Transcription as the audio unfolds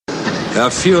There are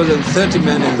fewer than 30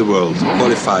 men in the world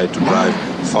qualified to drive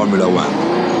Formula One.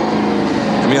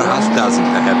 A mere half dozen,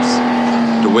 perhaps,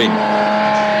 to win.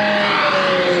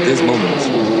 At this moment,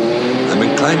 I'm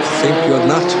inclined to think you're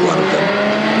not one of them.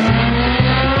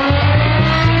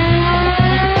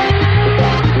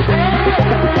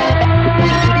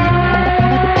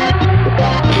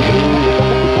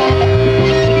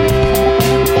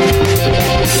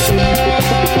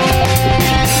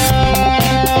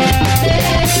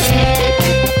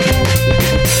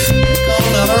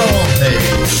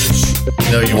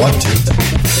 No, you want to.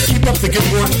 Keep up the good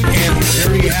work, and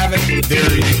there you have it.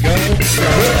 There you go.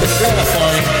 With the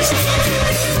qualifying.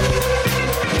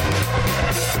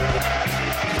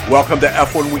 Welcome to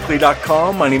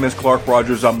F1Weekly.com. My name is Clark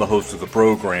Rogers. I'm the host of the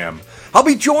program. I'll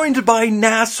be joined by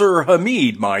Nasser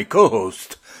Hamid, my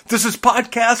co-host. This is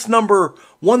podcast number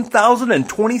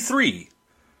 1023,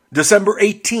 December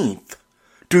 18th,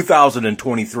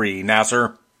 2023.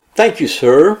 Nasser. Thank you,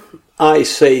 sir. I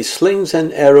say slings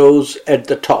and arrows at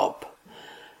the top.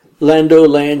 Lando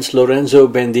lands Lorenzo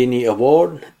Bandini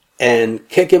Award, and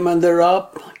kick him under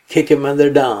up, kick him under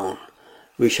down.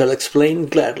 We shall explain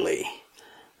gladly.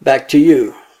 Back to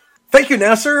you. Thank you,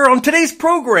 Nasser. On today's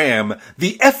program,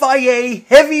 the FIA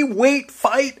heavyweight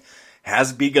fight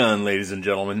has begun, ladies and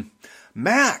gentlemen.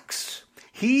 Max,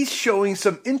 he's showing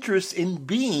some interest in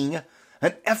being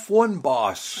an F1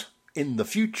 boss in the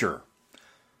future.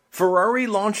 Ferrari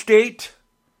launch date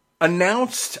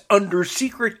announced under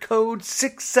secret code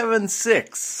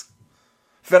 676.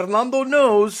 Fernando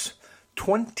knows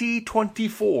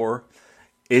 2024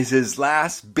 is his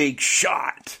last big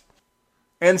shot.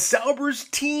 And Sauber's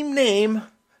team name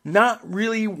not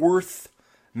really worth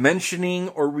mentioning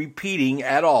or repeating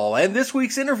at all. And this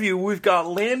week's interview, we've got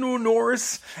Lando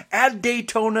Norris at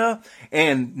Daytona,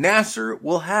 and Nasser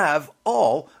will have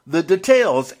all the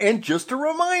details. And just a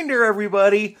reminder,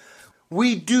 everybody,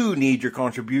 we do need your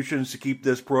contributions to keep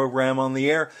this program on the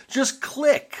air. Just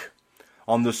click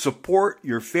on the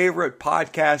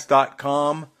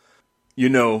supportyourfavoritepodcast.com. You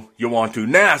know you want to.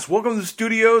 Nas, welcome to the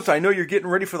studios. I know you're getting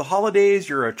ready for the holidays.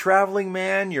 You're a traveling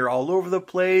man. You're all over the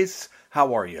place.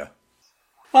 How are you?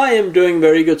 I am doing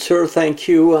very good, sir. Thank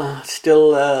you.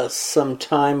 Still some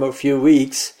time, a few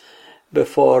weeks,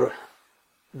 before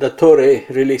the Torre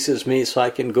releases me so I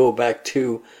can go back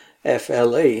to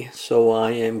FLA. So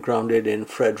I am grounded in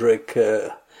Frederick,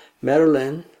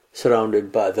 Maryland,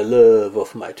 surrounded by the love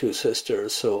of my two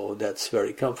sisters. So that's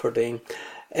very comforting.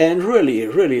 And really,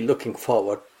 really looking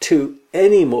forward to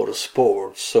any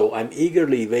motorsport. So I'm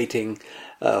eagerly waiting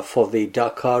for the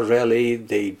Dakar Rally,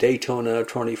 the Daytona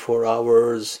 24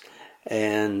 hours.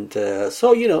 And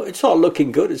so, it's all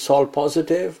looking good. It's all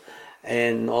positive.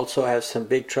 And also have some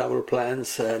big travel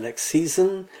plans next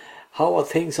season. How are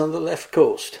things on the left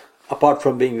coast, apart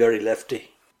from being very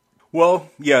lefty? Well,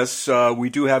 yes, we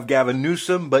do have Gavin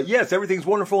Newsom, but yes, everything's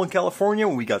wonderful in California.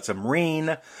 We got some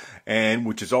rain, and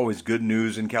which is always good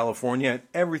news in California.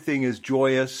 Everything is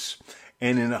joyous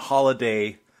and in a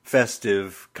holiday,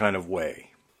 festive kind of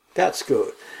way. That's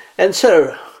good. And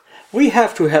sir, we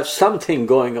have to have something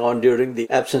going on during the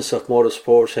absence of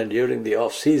motorsports and during the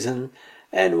off-season.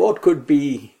 And what could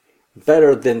be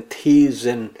better than thieves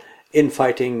and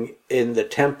infighting in the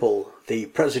temple, the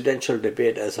presidential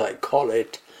debate as I call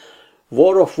it,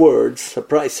 war of words,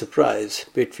 surprise, surprise,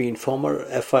 between former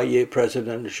FIA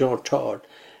President Jean Todt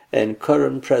and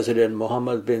current President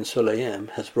Mohammed bin Sulayem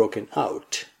has broken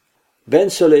out. Ben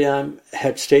Sulayem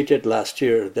had stated last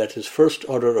year that his first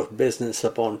order of business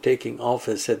upon taking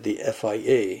office at the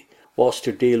FIA was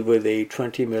to deal with a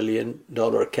 $20 million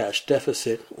cash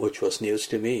deficit, which was news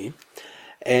to me,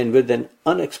 and with an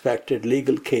unexpected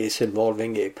legal case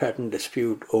involving a patent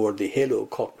dispute over the Halo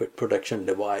cockpit protection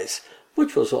device,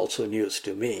 which was also news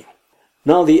to me.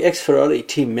 Now the ex-Ferrari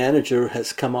team manager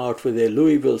has come out with a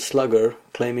Louisville slugger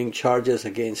claiming charges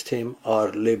against him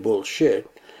are le bullshit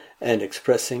and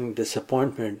expressing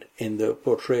disappointment in the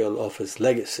portrayal of his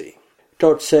legacy.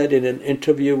 Todt said in an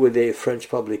interview with a French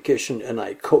publication, and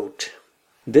I quote,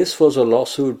 "This was a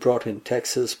lawsuit brought in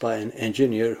Texas by an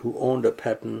engineer who owned a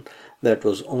patent that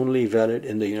was only valid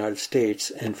in the United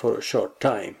States and for a short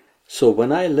time. So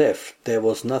when I left, there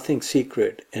was nothing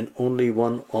secret and only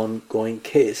one ongoing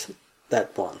case,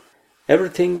 that one.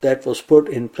 Everything that was put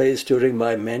in place during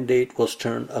my mandate was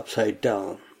turned upside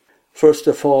down. First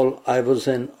of all, I was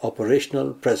an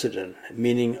operational president,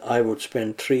 meaning I would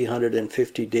spend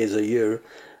 350 days a year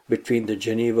between the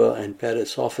Geneva and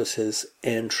Paris offices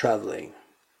and traveling.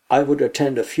 I would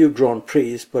attend a few Grand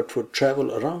Prix, but would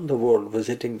travel around the world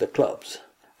visiting the clubs.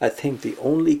 I think the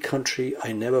only country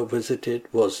I never visited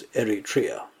was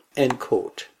Eritrea." End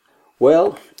quote.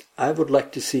 Well, I would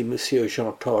like to see Monsieur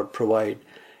Jean Todt provide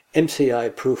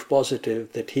MCI proof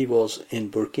positive that he was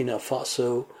in Burkina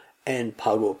Faso and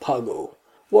Pago Pago.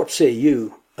 What say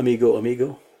you,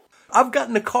 amigo? I've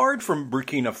gotten a card from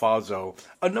Burkina Faso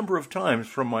a number of times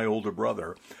from my older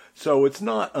brother, so it's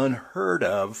not unheard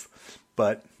of.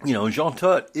 But, Jean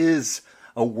Todt is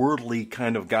a worldly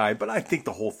kind of guy, but I think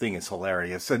the whole thing is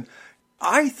hilarious. And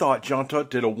I thought Jean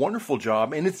Todt did a wonderful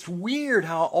job, and it's weird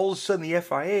how all of a sudden the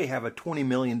FIA have a $20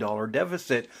 million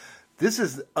deficit. This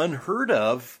is unheard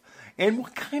of. And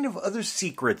what kind of other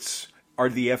secrets are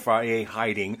the FIA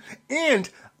hiding? And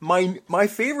my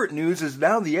favorite news is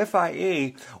now the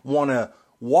FIA want to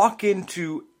walk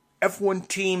into F1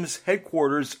 teams'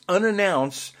 headquarters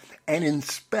unannounced and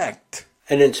inspect.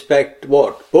 And inspect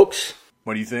what? Books?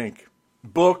 What do you think?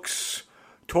 Books,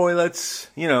 toilets,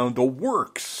 the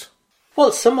works.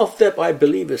 Well, some of that I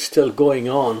believe is still going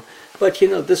on. But,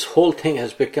 this whole thing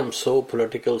has become so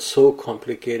political, so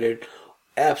complicated,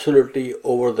 absolutely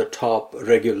over the top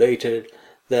regulated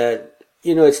that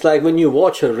it's like when you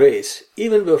watch a race,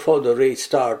 even before the race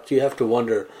starts, you have to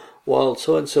wonder, well,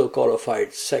 so-and-so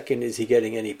qualified second, is he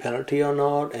getting any penalty or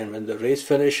not? And when the race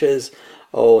finishes,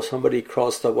 oh, somebody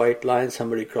crossed the white line,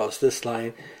 somebody crossed this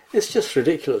line. It's just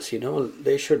ridiculous,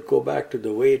 They should go back to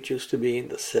the way it used to be in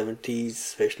the 70s,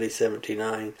 especially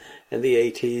 79, and the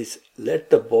 80s. Let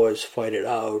the boys fight it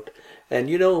out. And,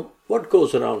 what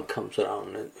goes around comes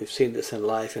around. And we've seen this in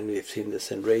life and we've seen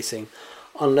this in racing.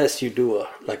 Unless you do a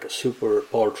super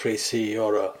Paul Tracy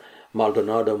or a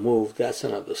Maldonado move, that's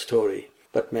another story.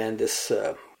 But man, this,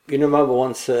 remember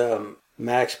once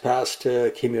Max passed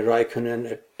Kimi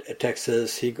Raikkonen at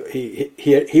Texas. He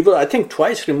was, I think,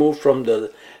 twice removed from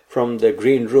the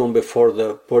green room before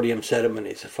the podium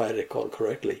ceremonies, if I recall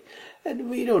correctly.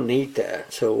 And we don't need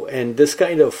that. So, and this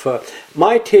kind of,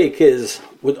 my take is,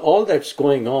 with all that's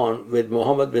going on with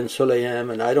Mohammed bin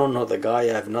Sulayem, and I don't know the guy,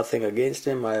 I have nothing against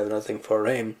him, I have nothing for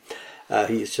him.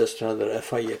 He's just another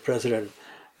FIA president.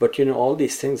 But, all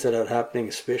these things that are happening,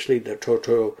 especially the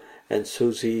Toto and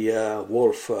Susie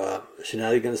Wolf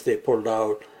shenanigans they pulled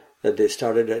out, that they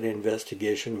started an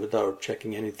investigation without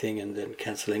checking anything and then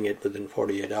canceling it within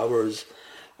 48 hours.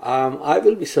 I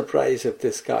will be surprised if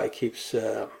this guy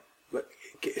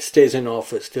stays in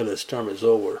office till his term is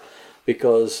over,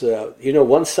 because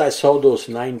once I saw those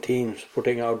 9 teams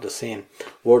putting out the same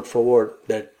word for word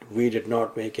that we did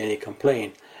not make any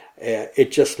complaint,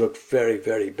 it just looked very,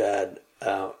 very bad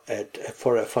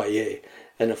for FIA.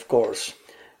 And of course,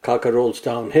 Kaka rolls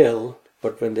downhill,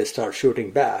 but when they start shooting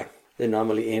back, they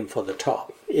normally aim for the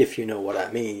top, if you know what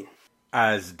I mean.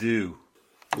 As do.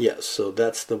 Yes, so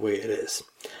that's the way it is.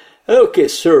 Okay,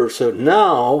 sir, so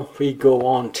now we go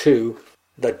on to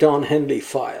the Don Henley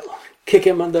file. Kick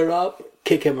him under up,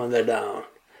 kick him under down.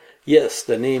 Yes,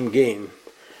 the name game.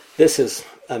 This is,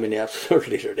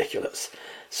 absolutely ridiculous.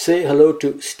 Say hello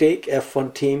to Steak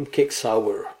F1 Team Kick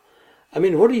Sauber.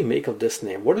 What do you make of this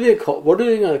name? What are they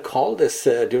going to call this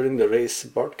during the race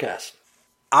broadcast?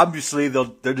 Obviously,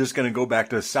 they're just going to go back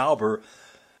to Sauber.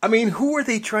 Who are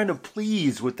they trying to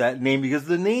please with that name? Because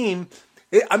the name,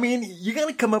 you got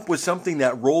to come up with something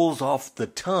that rolls off the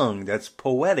tongue, that's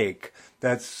poetic,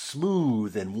 that's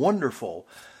smooth and wonderful.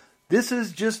 This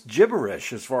is just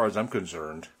gibberish as far as I'm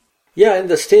concerned. Yeah, and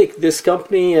the Steak, this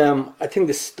company, I think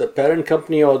this is the parent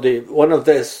company or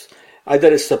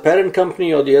either it's the parent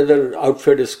company or the other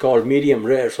outfit is called Medium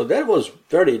Rare. So that was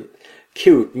very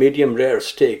cute, medium rare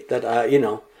steak that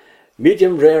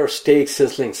medium rare steak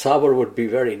sizzling Sauber would be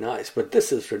very nice, but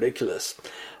this is ridiculous.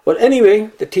 Well, anyway,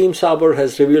 the Team Sauber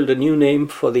has revealed a new name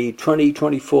for the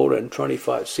 2024 and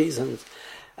 25 seasons.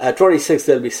 26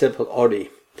 there'll be simple Audi.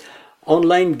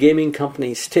 Online gaming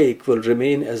company Stake will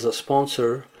remain as a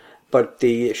sponsor, but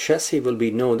the chassis will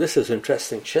be known, this is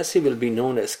interesting, chassis will be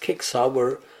known as Kick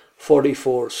Sauber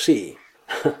 44C.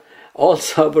 All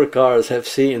Sauber cars have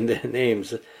C in their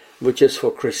names, which is for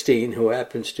Christine, who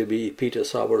happens to be Peter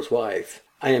Sauber's wife.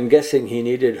 I am guessing he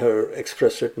needed her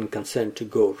express written consent to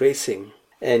go racing.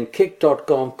 And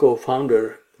Kick.com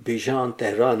co-founder Bijan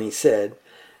Tehrani said,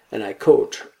 and I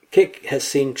quote, Kick has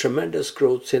seen tremendous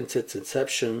growth since its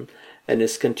inception and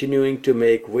is continuing to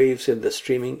make waves in the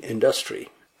streaming industry.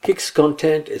 Kick's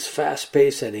content is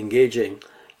fast-paced and engaging,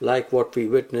 like what we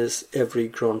witness every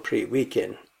Grand Prix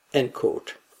weekend. End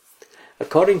quote.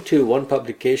 According to one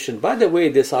publication, by the way,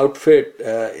 this outfit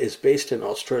is based in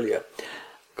Australia.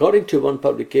 According to one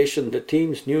publication, the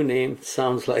team's new name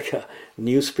sounds like a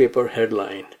newspaper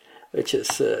headline, which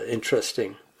is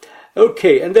interesting.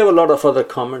 Okay, and there were a lot of other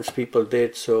comments people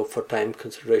did, so for time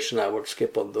consideration, I would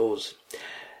skip on those.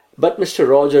 But Mr.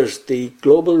 Rogers, the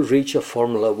global reach of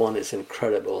Formula One is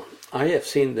incredible. I have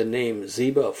seen the name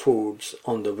Zeba Foods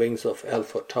on the wings of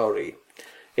Alpha Tauri.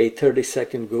 A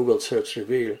 30-second Google search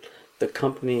revealed the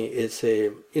company is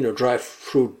a dry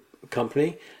fruit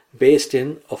company based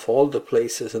in, of all the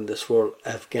places in this world,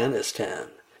 Afghanistan.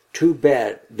 Too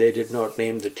bad they did not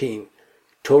name the team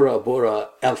Tora Bora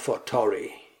Alpha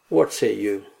Tauri. What say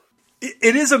you?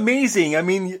 It is amazing. I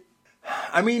mean,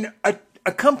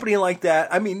 a company like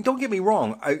that, don't get me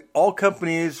wrong. All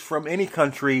companies from any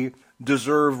country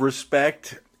deserve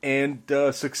respect and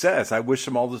success. I wish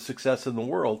them all the success in the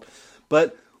world.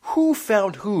 But who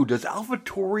found who? Does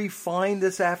AlphaTauri find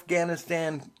this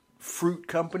Afghanistan fruit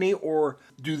company, or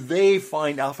do they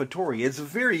find AlphaTauri? It's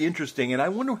very interesting, and I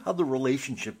wonder how the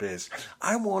relationship is.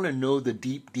 I want to know the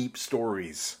deep, deep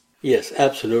stories. Yes,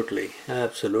 absolutely.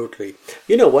 Absolutely.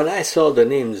 When I saw the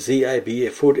name ZIBA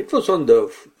Food, it was on the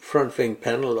front wing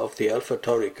panel of the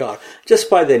AlphaTauri car. Just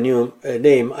by the new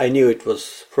name, I knew it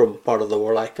was from part of the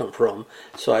world I come from.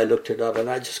 So I looked it up, and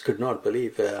I just could not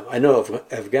believe. I know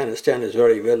Afghanistan is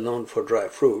very well known for dry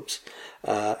fruits,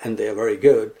 and they are very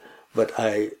good. But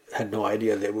I had no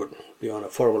idea they would be on a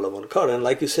Formula One car. And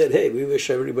like you said, hey, we wish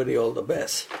everybody all the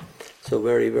best. So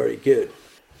very, very good.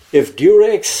 If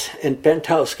Durex and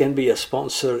Penthouse can be a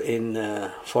sponsor in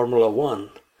Formula One,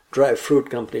 dry fruit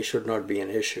company should not be an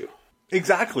issue.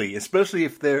 Exactly, especially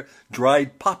if they're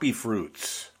dried poppy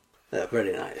fruits.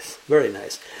 Very nice, very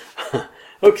nice.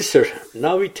 Okay, sir,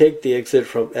 now we take the exit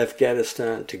from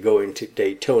Afghanistan to go into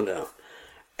Daytona.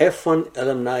 F1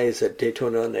 alumni is at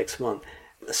Daytona next month.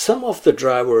 Some of the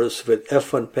drivers with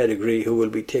F1 pedigree who will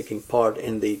be taking part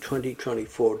in the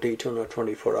 2024 Daytona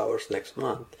 24 Hours next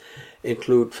month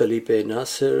include Felipe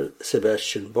Nasser,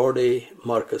 Sebastian Bourdais,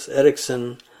 Marcus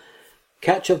Ericsson.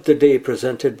 Catch of the day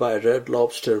presented by Red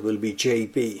Lobster will be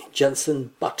JB,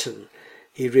 Jenson Button.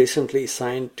 He recently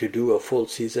signed to do a full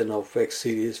season of WEC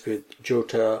Series with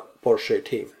Jota Porsche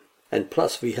team. And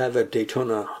plus we have at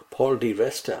Daytona Paul Di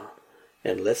Resta.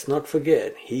 And let's not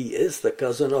forget, he is the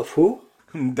cousin of who?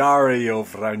 Dario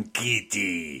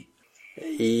Franchitti.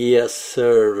 Yes,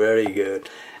 sir. Very good.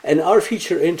 And our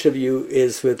feature interview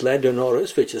is with Lando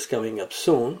Norris, which is coming up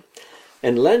soon.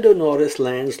 And Lando Norris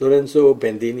lands Lorenzo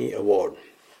Bandini Award.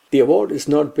 The award is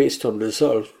not based on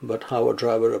result, but how a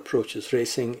driver approaches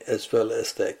racing as well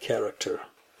as their character.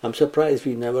 I'm surprised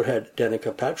we never had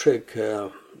Danica Patrick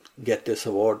get this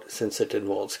award since it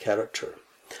involves character.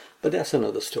 But that's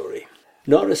another story.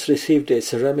 Norris received a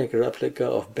ceramic replica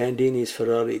of Bandini's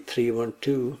Ferrari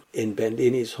 312 in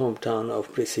Bandini's hometown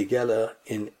of Brisighella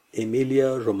in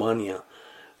Emilia-Romagna,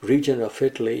 region of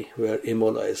Italy where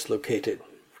Imola is located.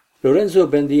 Lorenzo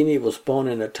Bandini was born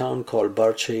in a town called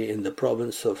Barce in the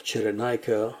province of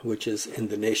Cyrenaica, which is in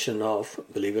the nation of,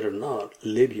 believe it or not,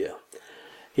 Libya.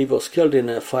 He was killed in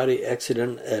a fiery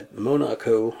accident at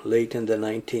Monaco late in the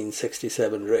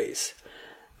 1967 race.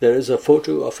 There is a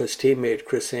photo of his teammate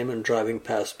Chris Amon driving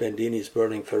past Bandini's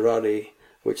burning Ferrari,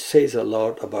 which says a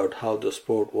lot about how the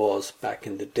sport was back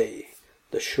in the day.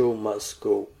 The show must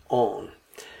go on.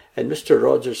 And Mr.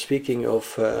 Rogers, speaking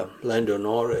of Lando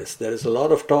Norris, there is a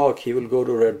lot of talk he will go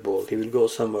to Red Bull, he will go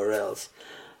somewhere else.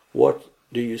 What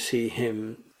do you see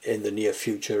him in the near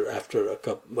future after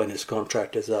when his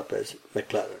contract is up as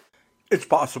McLaren? It's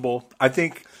possible. I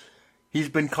think he's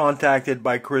been contacted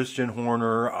by Christian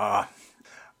Horner.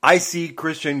 I see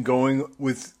Christian going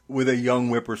with a young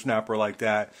whippersnapper like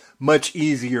that much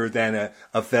easier than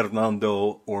a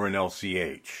Fernando or an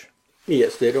LCH.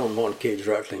 Yes, they don't want cage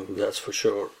rattling, that's for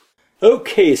sure.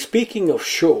 Okay, speaking of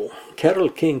show, Carole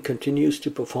King continues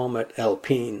to perform at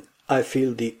Alpine. I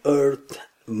Feel the Earth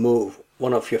Move.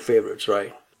 One of your favorites,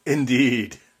 right?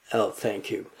 Indeed. Oh, thank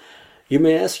you. You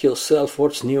may ask yourself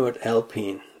what's new at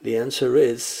Alpine. The answer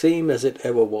is same as it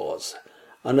ever was.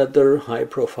 Another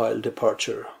high-profile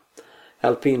departure.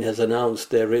 Alpine has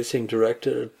announced their racing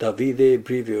director, Davide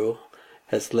Brivio,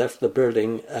 has left the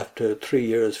building after 3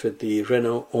 years with the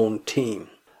Renault-owned team.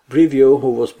 Brivio,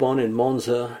 who was born in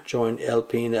Monza, joined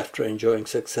Alpine after enjoying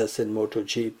success in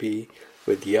MotoGP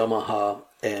with Yamaha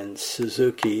and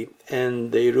Suzuki,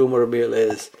 and the rumor mill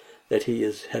is that he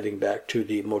is heading back to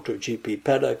the MotoGP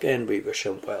paddock, and we wish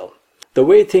him well. The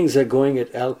way things are going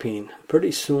at Alpine,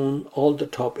 pretty soon all the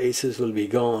top aces will be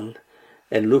gone,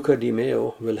 and Luca Di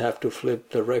Meo will have to flip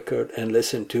the record and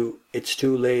listen to It's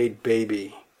Too Late,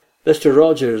 Baby. Mr.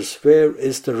 Rogers, where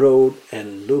is the road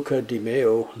and Luca Di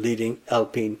Meo leading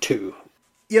Alpine to?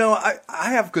 You know,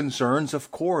 I have concerns,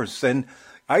 of course, and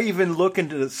I even look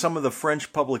into some of the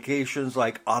French publications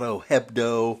like Auto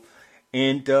Hebdo,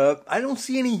 and I don't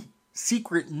see any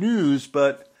secret news,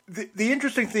 but the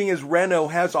interesting thing is Renault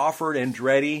has offered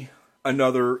Andretti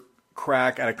another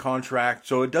crack at a contract,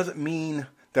 so it doesn't mean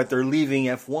that they're leaving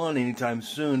F1 anytime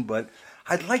soon, but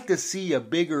I'd like to see a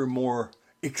bigger, more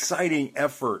exciting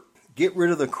effort. Get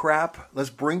rid of the crap. Let's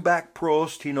bring back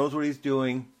Prost. He knows what he's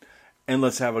doing. And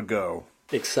let's have a go.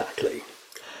 Exactly.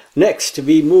 Next,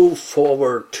 we move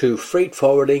forward to freight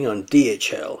forwarding on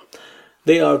DHL.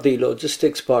 They are the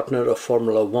logistics partner of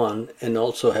Formula One and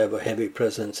also have a heavy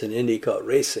presence in IndyCar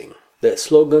racing. Their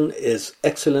slogan is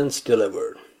Excellence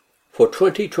Delivered. For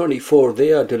 2024,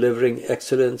 they are delivering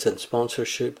excellence and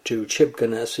sponsorship to Chip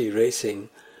Ganassi Racing,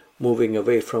 moving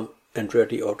away from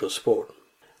Andretti Autosport.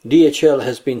 DHL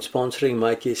has been sponsoring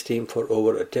Mikey's team for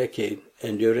over a decade,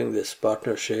 and during this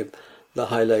partnership, the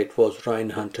highlight was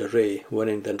Ryan Hunter-Reay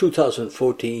winning the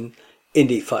 2014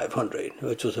 Indy 500,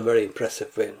 which was a very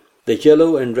impressive win. The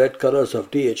yellow and red colors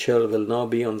of DHL will now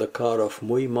be on the car of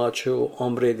muy macho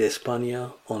hombre de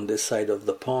España on this side of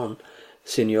the pond,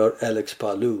 Senor Alex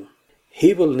Palou.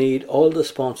 He will need all the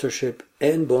sponsorship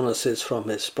and bonuses from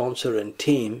his sponsor and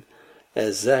team,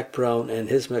 as Zach Brown and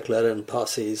his McLaren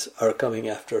posses are coming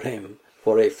after him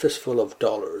for a fistful of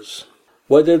dollars.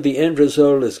 Whether the end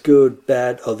result is good,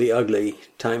 bad, or the ugly,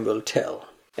 time will tell.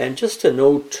 And just a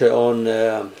note on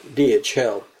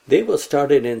DHL. They were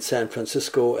started in San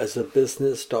Francisco as a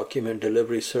business document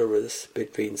delivery service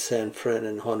between San Fran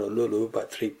and Honolulu by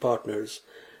three partners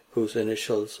whose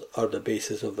initials are the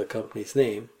basis of the company's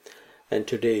name. And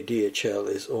today DHL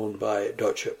is owned by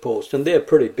Deutsche Post, and they're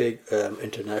pretty big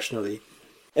internationally.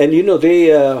 And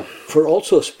they for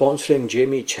also sponsoring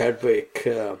Jamie Chadwick,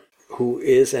 who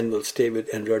is and will stay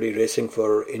with Andretti Racing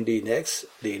for Indy next,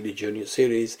 the Indy Junior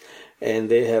Series, and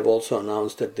they have also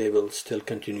announced that they will still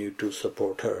continue to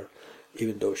support her,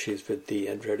 even though she's with the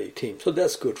Andretti team. So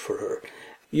that's good for her.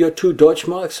 Your two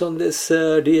Deutschmarks on this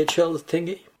DHL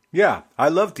thingy? Yeah, I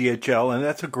love DHL, and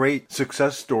that's a great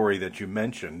success story that you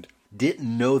mentioned.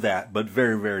 Didn't know that, but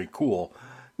very, very cool.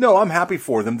 No, I'm happy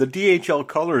for them. The DHL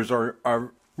colors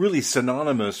are really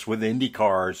synonymous with Indy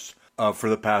cars for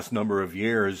the past number of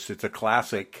years. It's a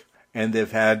classic, and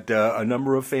they've had a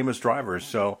number of famous drivers,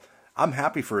 so I'm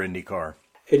happy for IndyCar.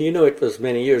 And it was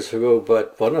many years ago,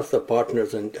 but one of the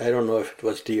partners, and I don't know if it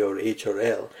was D or H or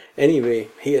L, anyway,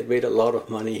 he had made a lot of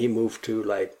money. He moved to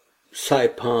like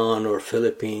Saipan or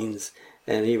Philippines,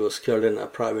 and he was killed in a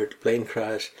private plane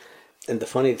crash. And the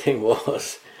funny thing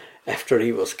was, after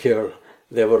he was killed,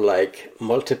 there were like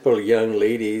multiple young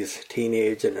ladies,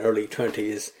 teenage and early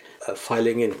 20s,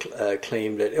 filing in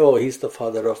claim that, oh, he's the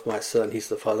father of my son, he's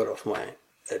the father of my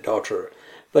daughter.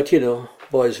 But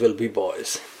boys will be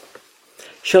boys.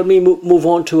 Shall we move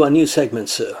on to a new segment,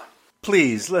 sir?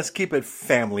 Please, let's keep it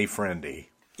family friendly.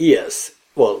 Yes.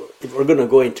 Well, we're going to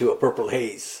go into a purple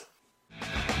haze.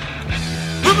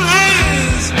 Purple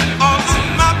haze all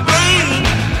in my brain.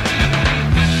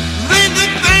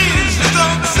 Thinking things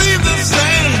don't seem the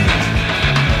same.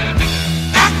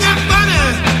 Acting funny,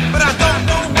 but I don't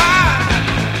know why.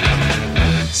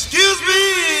 Excuse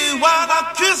me while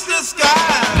I kiss the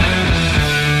sky.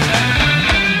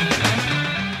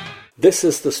 This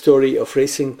is the story of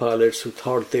racing pilots who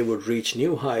thought they would reach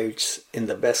new heights in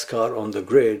the best car on the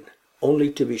grid,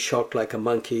 only to be shocked like a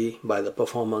monkey by the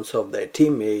performance of their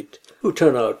teammate, who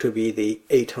turned out to be the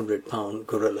 800-pound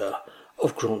gorilla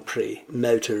of Grand Prix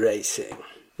motor racing.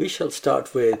 We shall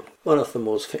start with one of the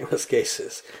most famous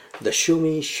cases, the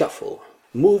Schumi Shuffle.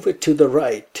 Move it to the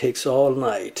right takes all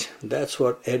night. That's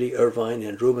what Eddie Irvine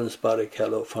and Rubens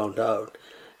Barrichello found out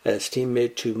as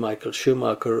teammate to Michael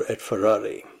Schumacher at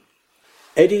Ferrari.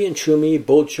 Eddie and Schumi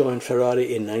both joined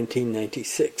Ferrari in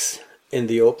 1996. In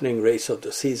the opening race of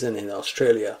the season in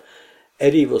Australia,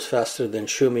 Eddie was faster than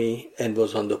Schumi and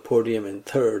was on the podium in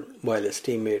third, while his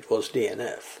teammate was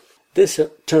DNF. This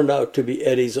turned out to be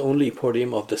Eddie's only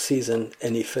podium of the season,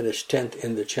 and he finished 10th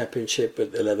in the championship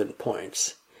with 11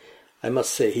 points. I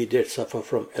must say he did suffer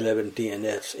from 11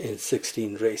 DNFs in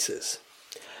 16 races.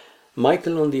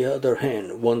 Michael, on the other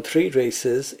hand, won 3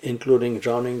 races, including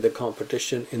drowning the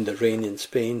competition in the rain in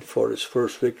Spain for his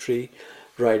first victory,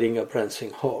 riding a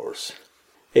prancing horse.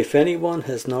 If anyone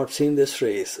has not seen this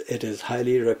race, it is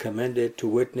highly recommended to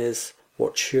witness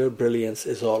what sheer brilliance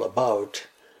is all about,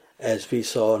 as we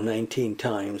saw 19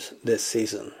 times this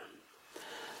season.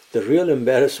 The real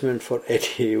embarrassment for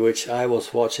Eddie, which I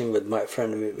was watching with my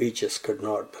friend and we just could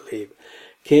not believe,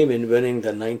 came in winning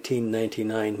the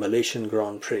 1999 Malaysian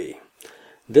Grand Prix.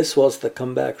 This was the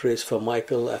comeback race for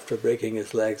Michael after breaking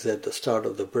his legs at the start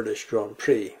of the British Grand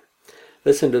Prix.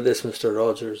 Listen to this, Mr.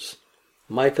 Rogers.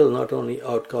 Michael not only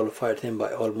outqualified him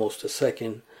by almost a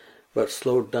second, but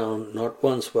slowed down not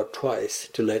once but twice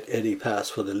to let Eddie pass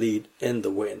for the lead and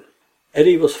the win.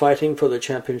 Eddie was fighting for the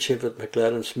championship with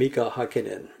McLaren's Mika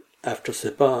Hakkinen. After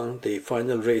Sepang, the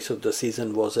final race of the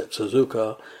season was at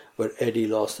Suzuka, where Eddie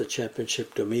lost the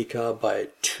championship to Mika by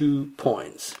 2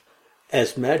 points.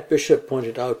 As Matt Bishop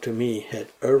pointed out to me, had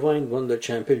Irvine won the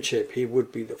championship, he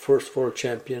would be the first world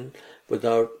champion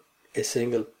without a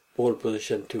single pole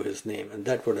position to his name, and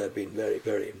that would have been very,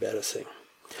 very embarrassing.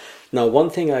 Now, one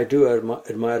thing I do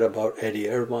admire about Eddie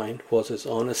Irvine was his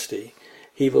honesty.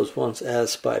 He was once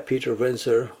asked by Peter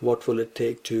Windsor, what will it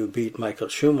take to beat Michael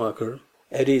Schumacher?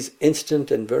 Eddie's instant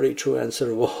and very true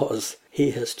answer was,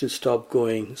 he has to stop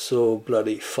going so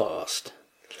bloody fast.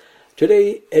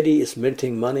 Today, Eddie is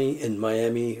minting money in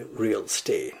Miami real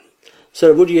estate.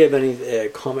 Sir, would you have any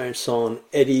comments on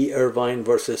Eddie Irvine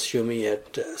versus Schumi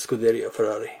at Scuderia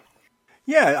Ferrari?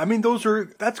 Yeah, I mean,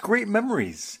 that's great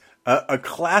memories. A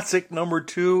classic number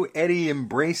 2. Eddie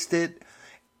embraced it.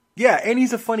 Yeah, and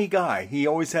he's a funny guy. He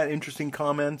always had interesting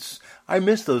comments. I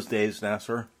miss those days,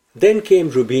 Nasser. Then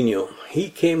came Rubinho. He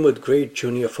came with great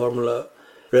junior Formula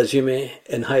resume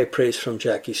and high praise from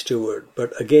Jackie Stewart.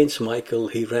 But against Michael,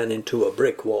 he ran into a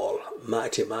brick wall.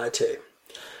 Mate.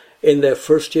 In their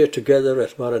first year together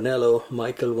at Maranello,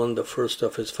 Michael won the first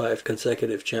of his 5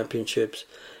 consecutive championships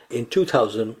in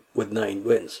 2000 with 9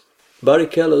 wins.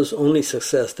 Barrichello's only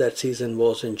success that season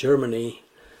was in Germany,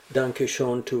 danke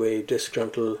schön to a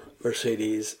disgruntled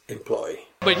Mercedes employee.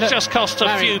 Which just cost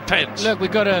a few pence. Look,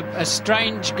 we've got a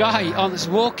strange guy that's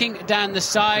walking down the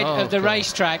side of the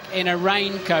racetrack in a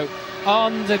raincoat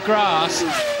on the grass.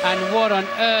 And what on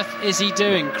earth is he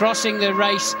doing? Crossing the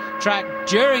racetrack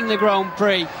during the Grand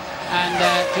Prix.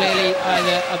 And clearly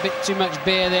either a bit too much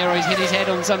beer there or he's hit his head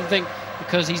on something,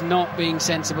 because he's not being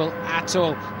sensible at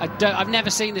all. I've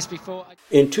never seen this before.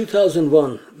 In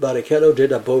 2001, Barrichello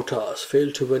did a Bottas,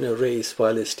 failed to win a race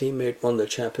while his teammate won the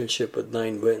championship with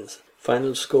 9 wins.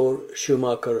 Final score,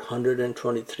 Schumacher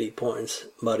 123 points,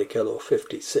 Barrichello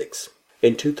 56.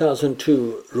 In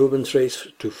 2002, Rubens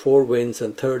raced to 4 wins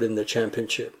and 3rd in the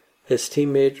championship. His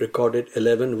teammate recorded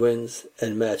 11 wins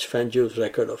and matched Fangio's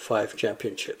record of 5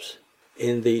 championships.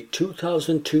 In the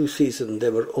 2002 season,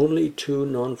 there were only 2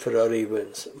 non-Ferrari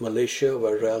wins. Malaysia,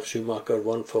 where Ralf Schumacher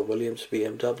won for Williams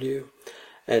BMW,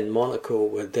 and Monaco,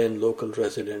 where then local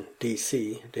resident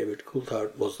DC, David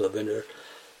Coulthard, was the winner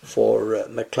for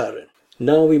McLaren.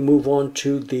 Now we move on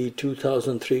to the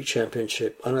 2003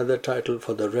 championship, another title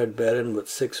for the Red Baron with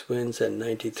 6 wins and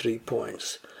 93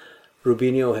 points.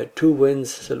 Rubinho had 2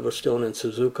 wins. Silverstone and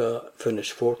Suzuka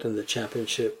finished 4th in the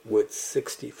championship with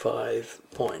 65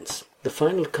 points. The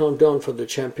final countdown for the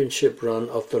championship run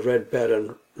of the Red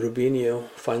Baron, Rubinho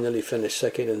finally finished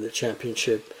 2nd in the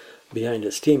championship behind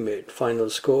his teammate.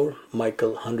 Final score,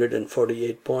 Michael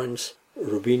 148 points,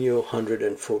 Rubinho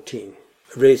 114.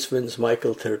 Race wins,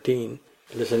 Michael 13.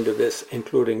 Listen to this,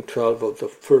 including 12 of the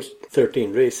first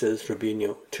 13 races,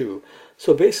 Rubinho 2.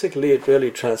 So basically it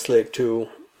really translates to,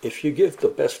 if you give the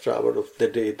best driver of the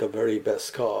day the very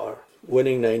best car,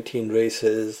 winning 19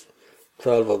 races,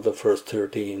 12 of the first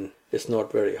 13, it's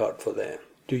not very hard for them.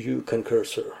 Do you concur,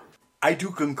 sir? I do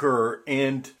concur,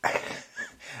 and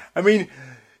I mean,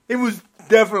 it was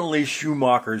definitely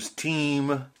Schumacher's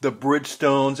team, the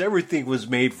Bridgestones, everything was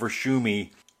made for Schumi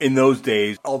in those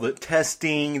days. All the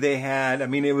testing they had, I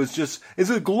mean, it's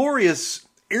a glorious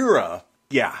era.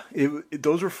 Yeah,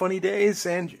 those were funny days,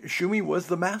 and Schumi was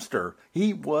the master.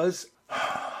 He was,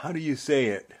 how do you say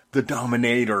it, the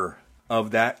dominator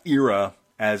of that era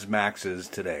as Max is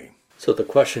today. So the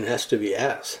question has to be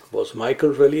asked, was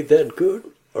Michael really that good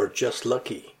or just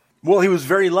lucky? Well, he was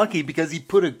very lucky because he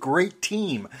put a great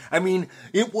team. I mean,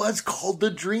 it was called the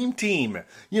Dream Team.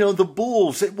 You know, the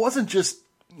Bulls, it wasn't just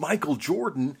Michael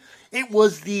Jordan. It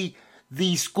was the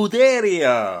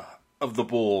Scuderia of the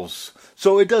Bulls.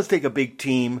 So it does take a big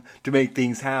team to make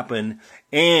things happen.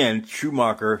 And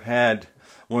Schumacher had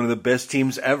one of the best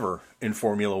teams ever in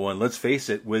Formula One. Let's face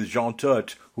it, with Jean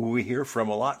Todt, who we hear from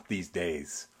a lot these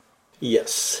days.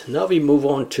 Yes, now we move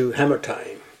on to Hammer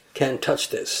Time. Can't touch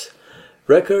this.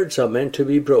 Records are meant to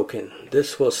be broken.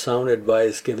 This was sound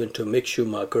advice given to Mick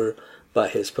Schumacher by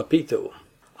his papito.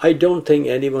 I don't think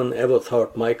anyone ever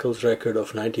thought Michael's record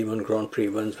of 91 Grand Prix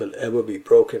wins will ever be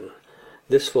broken.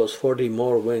 This was 40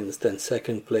 more wins than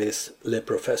second place Le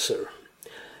Professeur.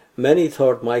 Many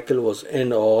thought Michael was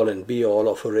end all and be all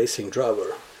of a racing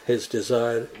driver. His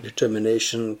desire,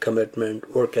 determination,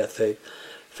 commitment, work ethic,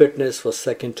 fitness was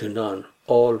second to none,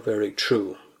 all very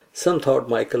true. Some thought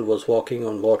Michael was walking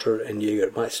on water and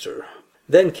Jägermeister.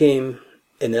 Then came,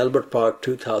 in Albert Park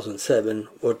 2007,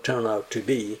 what turned out to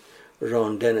be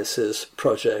Ron Dennis's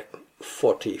Project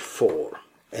 44.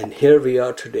 And here we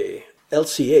are today.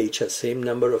 LCH has same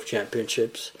number of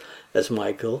championships as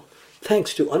Michael,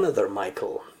 thanks to another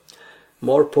Michael.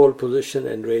 more pole position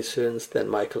and race wins than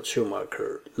Michael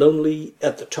Schumacher, lonely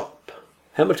at the top.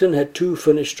 Hamilton had two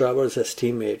Finnish drivers as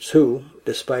teammates who,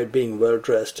 despite being well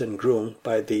dressed and groomed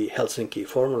by the Helsinki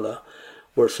formula,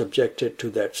 were subjected to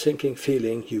that sinking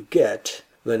feeling you get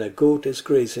when a goat is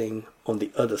grazing on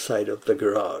the other side of the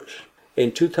garage.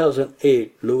 In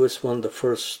 2008, Lewis won the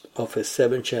first of his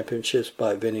 7 championships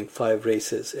by winning 5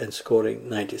 races and scoring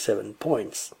 97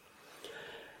 points.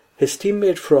 His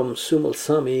teammate from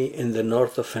Suomussalmi in the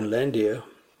north of Finlandia,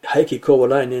 Heikki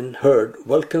Kovalainen, heard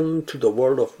 "Welcome to the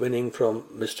world of winning" from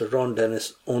Mr. Ron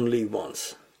Dennis only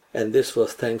once. And this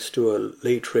was thanks to a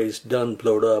late race done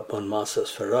blowed up on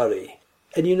Massa's Ferrari.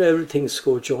 And everything's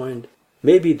co-joined.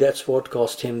 Maybe that's what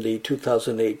cost him the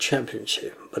 2008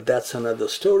 championship, but that's another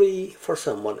story for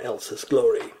someone else's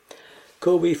glory.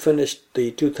 Kobe finished the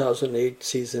 2008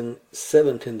 season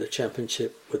 7th in the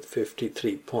championship with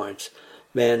 53 points.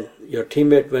 Man, your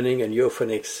teammate winning and your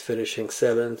Phoenix finishing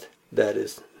 7th, that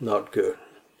is not good.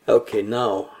 Okay,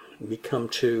 now we come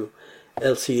to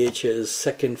LCH's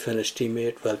second Finnish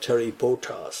teammate, Valtteri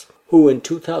Bottas, who in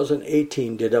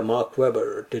 2018 did a Mark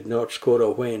Webber, did not score a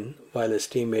win, while his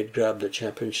teammate grabbed the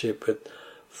championship with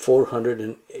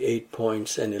 408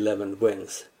 points and 11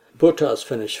 wins. Bottas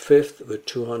finished 5th with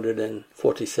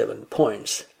 247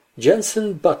 points.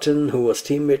 Jenson Button, who was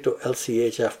teammate to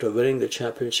LCH after winning the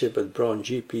championship with Braun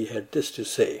GP, had this to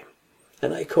say,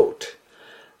 and I quote,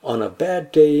 "On a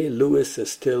bad day, Lewis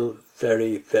is still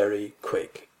very, very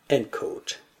quick," end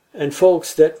quote. And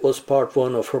folks, that was part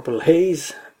 1 of Purple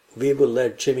Haze. We will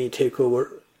let Jimmy take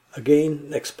over again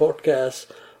next podcast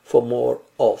for more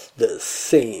of the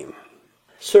same.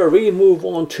 Sir, we move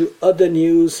on to other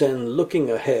news and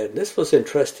looking ahead. This was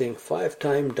interesting.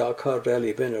 5-time Dakar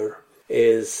Rally winner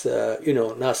is,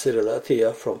 Nasser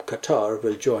Al-Attiyah from Qatar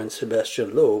will join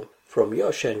Sebastian Loeb from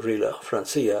your Shangri-La,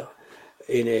 Francia,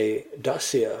 in a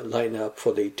Dacia lineup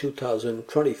for the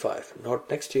 2025, not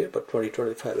next year, but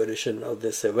 2025 edition of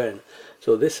this event.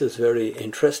 So this is very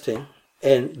interesting.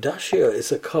 And Dacia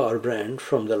is a car brand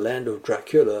from the land of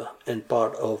Dracula and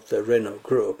part of the Renault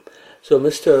Group. So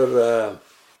Mr.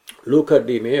 Luca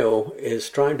Di Maio is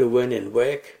trying to win in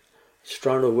WEC, he's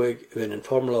trying to win in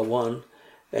Formula 1,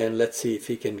 and let's see if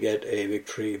he can get a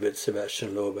victory with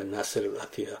Sebastian Loeb and Nasser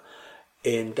Al-Attiyah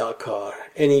in Dakar.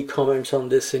 Any comments on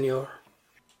this, Senor?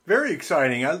 Very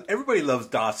exciting. Everybody loves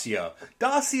Dacia.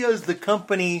 Dacia is the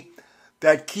company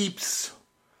that keeps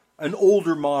an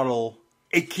older model.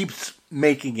 It keeps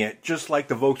making it, just like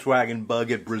the Volkswagen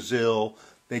Bug at Brazil.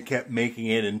 They kept making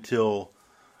it until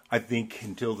the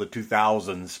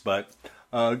 2000s. But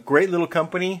great little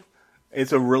company.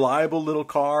 It's a reliable little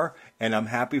car, and I'm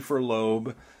happy for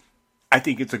Loeb. I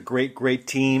think it's a great, great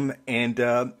team, and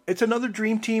it's another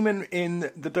dream team in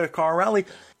the Dakar Rally.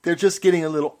 They're just getting a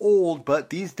little old, but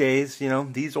these days,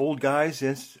 these old guys,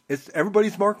 it's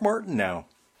everybody's Mark Martin now.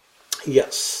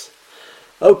 Yes.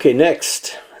 Okay,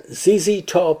 next. ZZ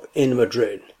Top in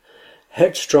Madrid.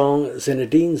 Headstrong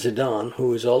Zinedine Zidane,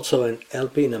 who is also an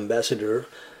Alpine ambassador,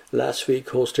 last week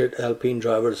hosted Alpine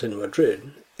drivers in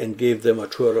Madrid and gave them a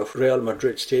tour of Real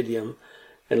Madrid Stadium,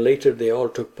 and later they all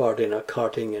took part in a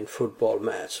karting and football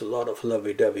match. A lot of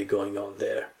lovey-dovey going on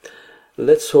there.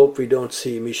 Let's hope we don't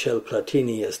see Michel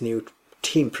Platini as new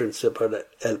team principal at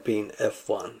Alpine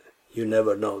F1. You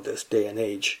never know this day and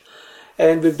age.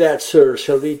 And with that, sir,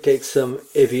 shall we take some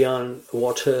Evian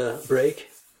water break?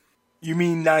 You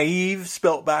mean naive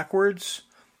spelt backwards?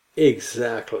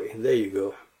 Exactly. There you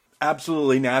go.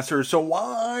 Absolutely, Nasser. So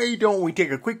why don't we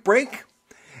take a quick break?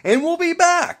 And we'll be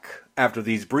back after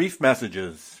these brief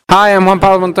messages. Hi, I'm Juan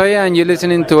Pablo Montoya, and you're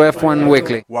listening to F1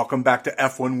 Weekly. Welcome back to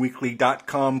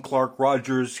F1Weekly.com. Clark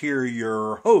Rogers here,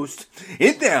 your host.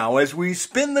 And now, as we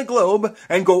spin the globe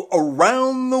and go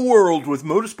around the world with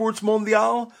Motorsports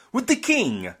Mondial, with the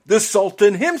king, the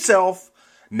sultan himself,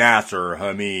 Nasser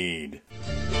Hamid.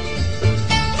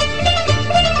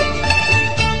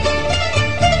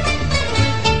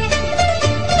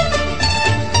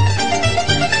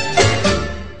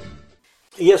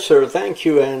 Yes, sir. Thank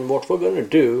you. And what we're going to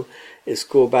do is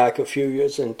go back a few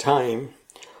years in time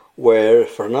where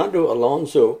Fernando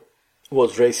Alonso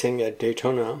was racing at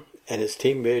Daytona and his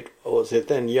teammate was a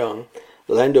then young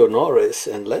Lando Norris.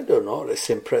 And Lando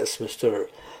Norris impressed Mr.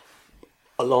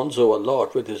 Alonso a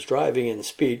lot with his driving and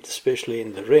speed, especially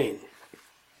in the rain.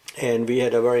 And we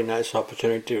had a very nice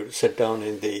opportunity to sit down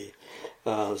in the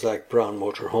Zach Brown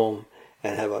motorhome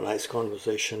and have a nice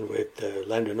conversation with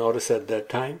Lando Norris at that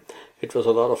time. It was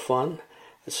a lot of fun,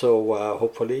 so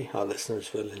hopefully our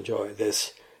listeners will enjoy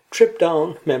this trip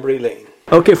down memory lane.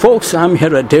 Okay, folks, I'm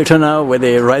here at Daytona with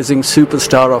a rising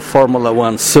superstar of Formula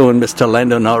One soon, Mr.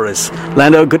 Lando Norris.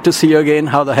 Lando, good to see you again.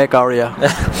 How the heck are you?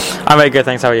 I'm very good,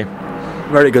 thanks. How are you?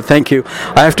 Very good, thank you.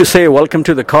 I have to say, welcome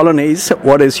to the colonies.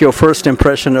 What is your first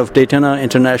impression of Daytona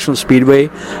International Speedway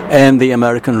and the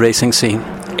American racing scene?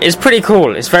 It's pretty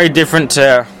cool. It's very different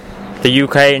to the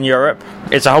UK and Europe.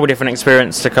 It's a whole different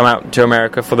experience to come out to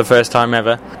America for the first time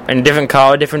ever. In a different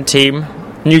car, different team,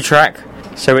 new track.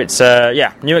 So it's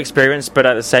new experience, but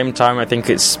at the same time, I think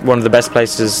it's one of the best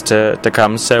places to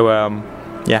come. So,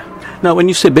 yeah. Now, when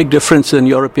you say big difference in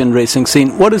European racing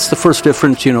scene, what is the first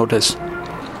difference you notice?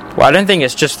 Well, I don't think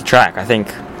it's just the track. I think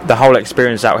the whole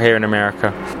experience out here in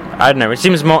America. I don't know. It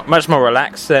seems much more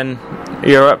relaxed than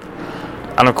Europe.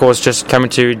 And of course, just coming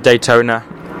to Daytona,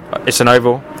 it's an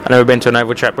oval. I've never been to an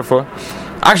oval track before.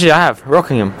 Actually, I have.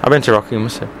 Rockingham. I've been to Rockingham,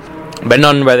 so. But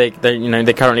none where they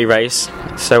currently race.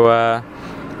 So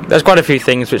there's quite a few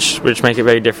things which make it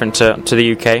very different to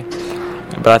the UK.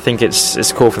 But I think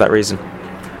it's cool for that reason.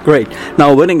 Great.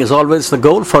 Now, winning is always the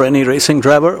goal for any racing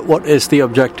driver. What is the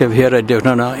objective here at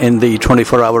Daytona in the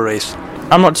 24-hour race?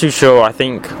 I'm not too sure. I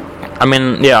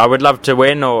would love to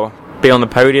win or be on the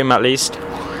podium at least.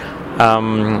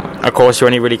 Of course, you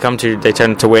only really come to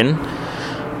Daytona to win.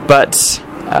 But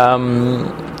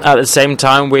at the same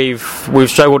time, we've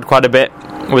struggled quite a bit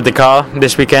with the car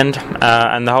this weekend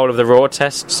and the whole of the raw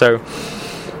test. So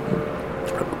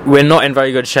we're not in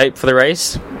very good shape for the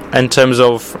race in terms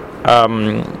of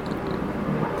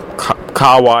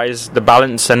car-wise. The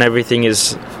balance and everything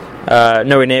is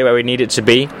nowhere near where we need it to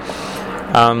be.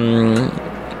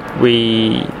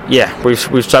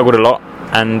 We've struggled a lot,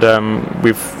 and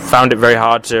we've found it very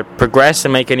hard to progress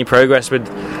and make any progress with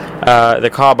the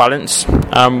car balance.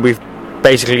 We've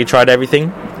basically tried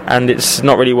everything, and it's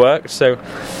not really worked. So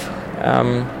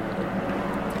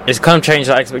it's kind of changed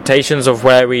our expectations of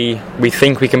where we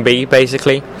think we can be,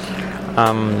 basically.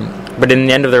 But in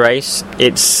the end of the race,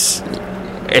 it's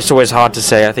always hard to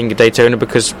say, I think, at Daytona,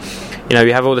 because you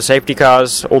have all the safety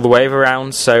cars all the way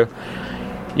around, so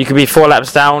you could be 4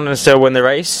 laps down and still win the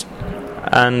race.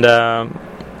 And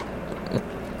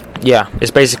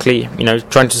it's basically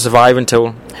trying to survive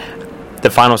until the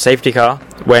final safety car,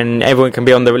 when everyone can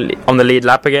be on the lead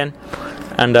lap again,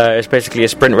 and it's basically a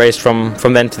sprint race from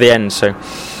then to the end. So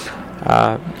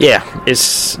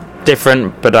it's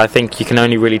different, but I think you can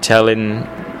only really tell in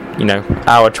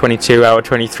hour 22, hour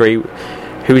 23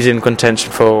 who's in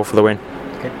contention for the win.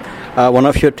 One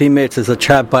of your teammates is a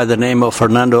chap by the name of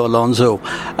Fernando Alonso.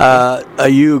 Are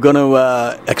you going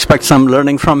to expect some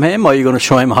learning from him, or are you going to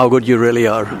show him how good you really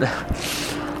are?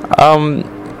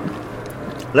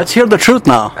 Let's hear the truth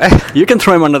now. You can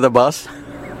throw him under the bus.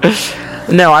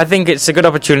 No, I think it's a good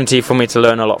opportunity for me to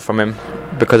learn a lot from him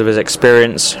because of his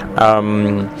experience.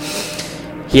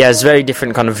 He has very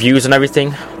different kind of views on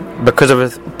everything because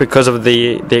of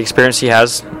the experience he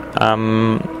has.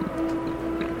 And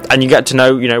you get to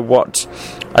know, what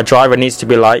a driver needs to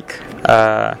be like,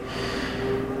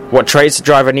 what traits a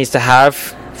driver needs to have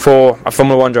for a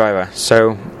Formula One driver.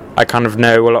 So I kind of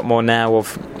know a lot more now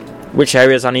of which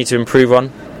areas I need to improve on,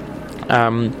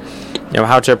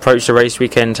 how to approach the race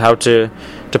weekend, how to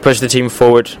push the team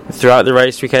forward throughout the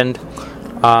race weekend.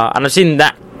 And I've seen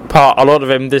that part, a lot of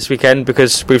him this weekend,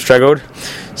 because we've struggled.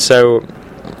 So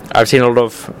I've seen a lot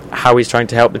of how he's trying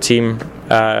to help the team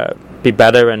be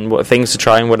better and what things to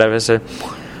try and whatever. So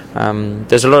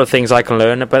there's a lot of things I can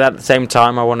learn, but at the same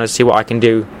time I want to see what I can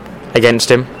do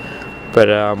against him. But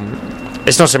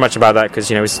it's not so much about that, because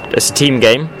it's a team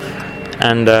game,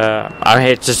 and I'm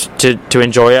here just to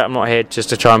enjoy it. I'm not here just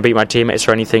to try and beat my teammates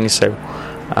or anything. So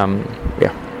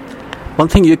one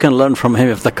thing you can learn from him: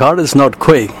 if the car is not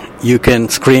quick, you can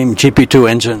scream GP2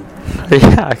 engine.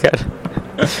 Yeah, I can.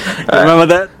 Remember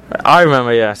that? I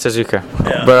remember, Suzuka.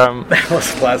 Yeah. But that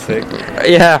was classic.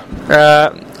 Yeah.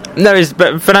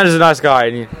 But Fernando's a nice guy,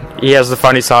 and he has the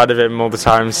funny side of him all the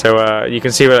time. So you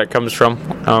can see where that comes from.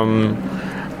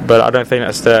 But I don't think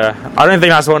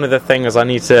that's one of the things I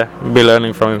need to be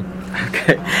learning from him.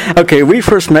 Okay. We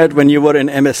first met when you were in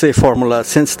MSA Formula.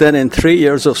 Since then, in 3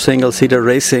 years of single-seater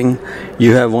racing,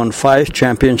 you have won 5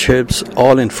 championships,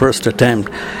 all in first attempt.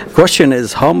 Question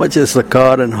is, how much is the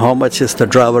car and how much is the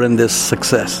driver in this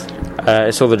success?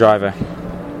 It's all the driver.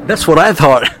 That's what I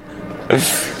thought.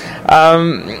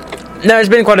 No, it's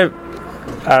been quite a...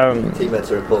 Teammates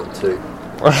are important too.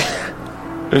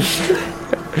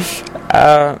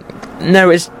 No,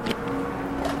 it's...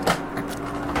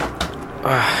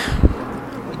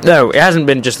 No, it hasn't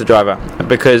been just the driver,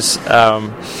 because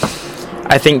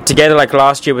I think together, like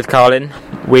last year with Carlin,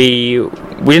 we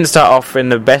didn't start off in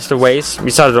the best of ways.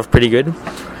 We started off pretty good,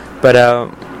 But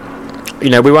we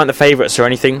weren't the favourites or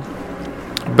anything.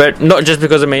 But not just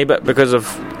because of me, but because of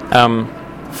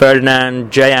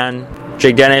Ferdinand,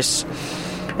 Jake Dennis.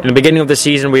 In the beginning of the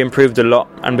season, we improved a lot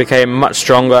and became much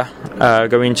stronger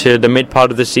going to the mid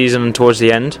part of the season and towards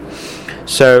the end.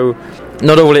 So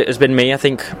not all it has been me. I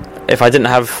think if I didn't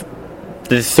have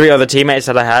the 3 other teammates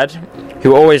that I had,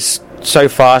 who were always so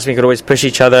fast, we could always push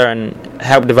each other and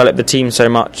help develop the team so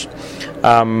much,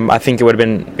 I think it would have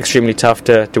been extremely tough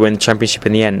to win the championship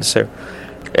in the end. So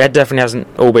it definitely hasn't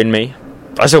all been me.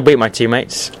 I still beat my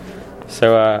teammates,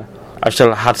 so I've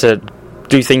still had to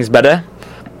do things better.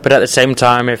 But at the same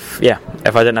time, if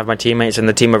I didn't have my teammates and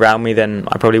the team around me, then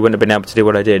I probably wouldn't have been able to do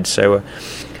what I did. So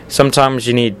sometimes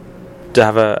you need to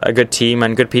have a good team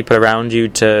and good people around you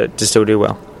to still do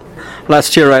well.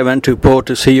 Last year I went to Pau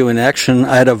to see you in action.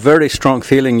 I had a very strong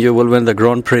feeling you will win the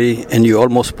Grand Prix, and you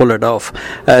almost pulled it off.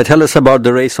 Tell us about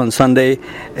the race on Sunday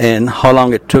and how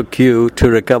long it took you to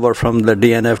recover from the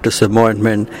DNF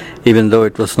disappointment, even though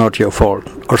it was not your fault,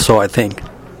 or so I think.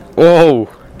 Whoa.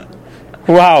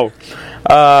 Wow.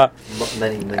 Not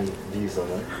many views on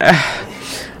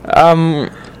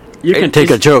that. You can take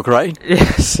a joke, right?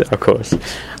 Yes, of course.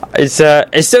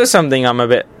 It's still something I'm a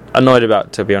bit annoyed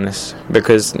about, to be honest,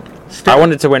 because I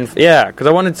wanted to win. Because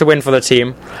I wanted to win for the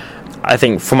team. I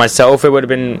think for myself, it would have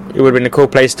been a cool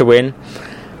place to win.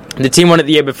 The team won it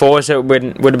the year before, so it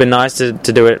would have been nice to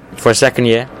do it for a second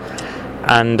year,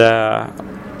 and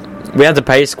we had the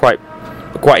pace quite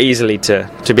easily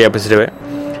to be able to do it.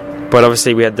 But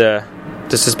obviously, we had the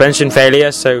suspension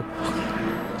failure, so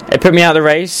it put me out of the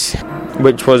race,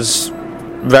 which was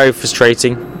very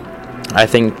frustrating. I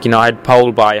think, I'd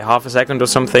poled by half a second or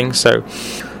something, so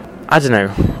I don't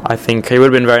know. I think it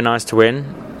would have been very nice to win.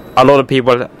 A lot of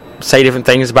people say different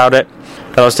things about it,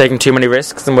 that I was taking too many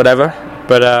risks and whatever,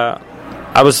 but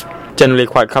I was generally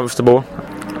quite comfortable.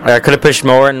 I could have pushed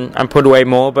more and put away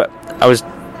more, but I was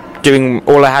doing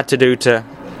all I had to do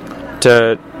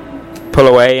to pull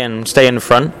away and stay in the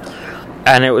front.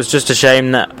 And it was just a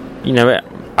shame that,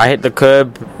 I hit the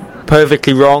curb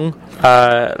perfectly wrong,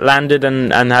 landed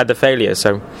and had the failure.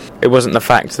 So it wasn't the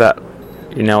fact that,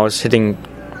 I was hitting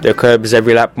the curbs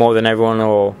every lap more than everyone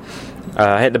or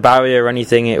hit the barrier or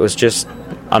anything. It was just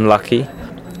unlucky,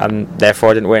 and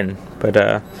therefore I didn't win. But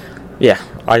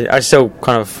I still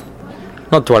kind of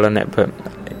not dwell on it, but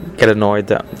get annoyed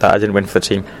that I didn't win for the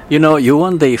team. You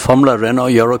won the Formula Renault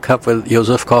Euro Cup with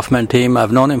Josef Kaufmann team.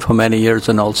 I've known him for many years,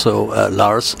 and also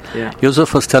Lars. Yeah.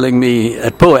 Josef was telling me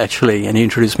at Pau, actually, and he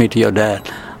introduced me to your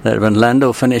dad, that when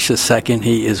Lando finishes second,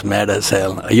 he is mad as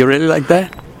hell. Are you really like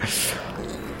that?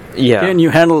 Yeah. Can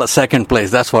you handle a second place?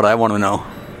 That's what I want to know.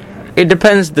 It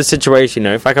depends the situation.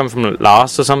 If I come from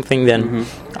last or something, then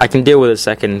I can deal with a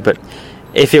second. But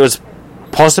if it was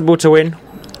possible to win,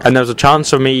 and there was a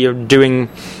chance of me doing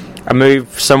a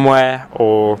move somewhere,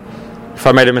 or if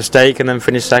I made a mistake and then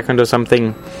finished second or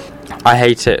something, I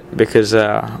hate it because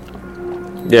I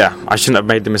shouldn't have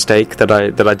made the mistake that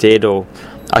I did, or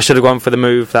I should have gone for the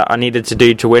move that I needed to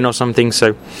do to win or something.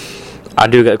 So I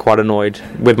do get quite annoyed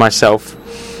with myself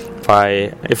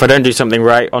if I don't do something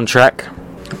right on track,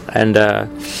 and then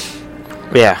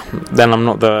I'm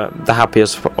not the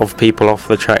happiest of people off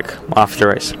the track after the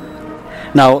race.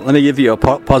 Now let me give you a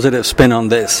positive spin on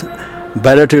this.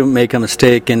 Better to make a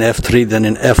mistake in F3 than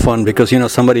in F1, because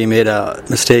somebody made a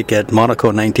mistake at Monaco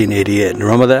 1988.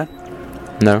 Remember that?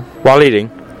 No. While leading?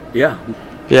 Yeah.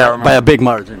 Yeah. By a big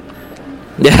margin.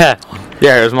 Yeah.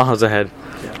 Yeah, it was miles ahead.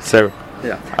 Yeah. So,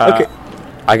 okay.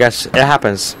 I guess it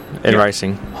happens in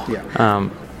racing. Yeah.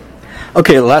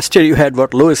 Okay, last year you had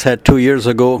what Lewis had 2 years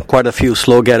ago, quite a few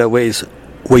slow getaways.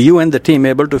 Were you and the team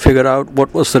able to figure out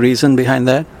what was the reason behind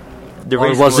that?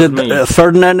 Or was it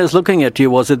Ferdinand is looking at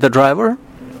you? Was it the driver?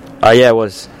 Yeah, it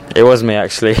was. It was me,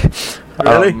 actually.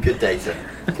 Really? Good data.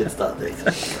 Good start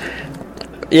data.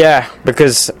 Yeah,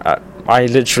 because I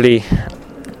literally,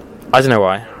 I don't know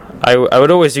why. I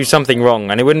would always do something wrong,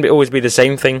 and it wouldn't always be the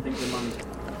same thing.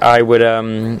 I would,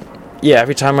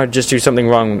 every time I'd just do something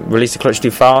wrong, release the clutch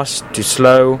too fast, too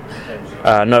slow,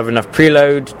 not have enough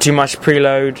preload, too much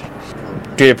preload,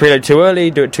 do the preload too early,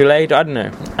 do it too late, I don't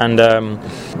know. And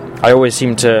I always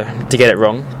seem to get it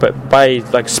wrong, but by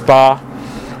Spa,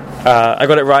 I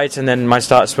got it right, and then my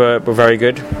starts were very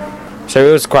good. So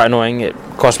it was quite annoying. It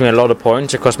cost me a lot of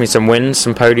points. It cost me some wins,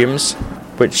 some podiums,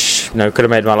 which could have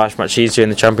made my life much easier in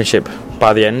the championship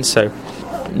by the end. So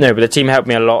but the team helped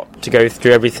me a lot to go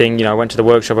through everything. I went to the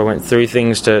workshop. I went through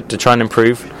things to try and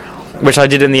improve, which I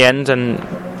did in the end, and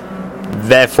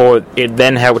therefore it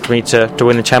then helped me to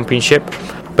win the championship.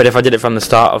 But if I did it from the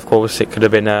start, of course, it could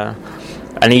have been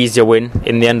an easier win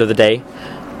in the end of the day.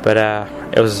 But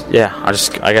it was,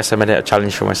 I guess I made it a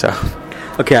challenge for myself.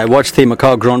 Okay, I watched the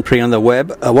Macau Grand Prix on the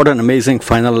web. What an amazing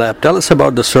final lap. Tell us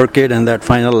about the circuit and that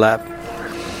final lap.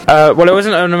 Well, it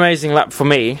wasn't an amazing lap for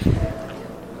me.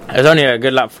 It was only a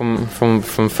good lap from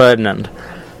Ferdinand.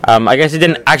 I guess it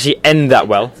didn't actually end that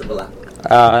well.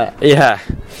 Yeah.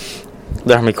 I don't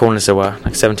know how many corners there were,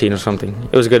 like 17 or something.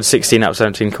 It was a good 16 out of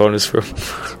 17 corners for him.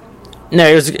 No,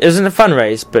 it wasn't a fun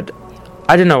race, but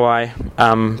I don't know why.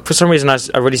 For some reason, I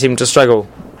really seemed to struggle.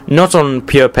 Not on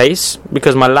pure pace,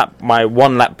 because my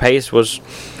one lap pace was,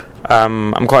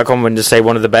 I'm quite confident to say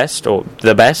one of the best, or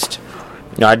the best.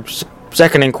 You know, I'd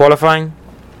second in qualifying,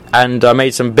 and I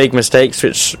made some big mistakes,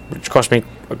 which cost me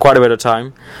quite a bit of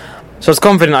time. So I was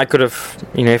confident I could have,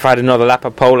 if I had another lap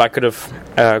of pole, I could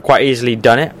have quite easily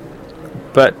done it.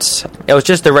 But it was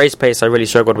just the race pace I really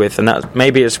struggled with, and that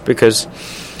maybe it's because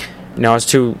I was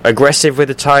too aggressive with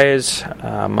the tyres.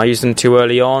 I used them too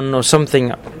early on, or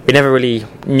something. We never really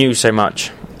knew so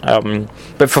much.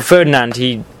 But for Ferdinand,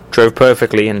 he drove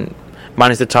perfectly and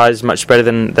managed the tyres much better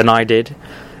than I did,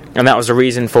 and that was the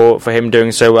reason for him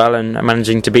doing so well and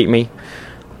managing to beat me,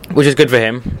 which is good for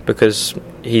him because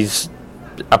he's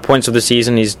at points of the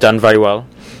season he's done very well,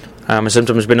 and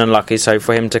sometimes been unlucky. So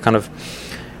for him to kind of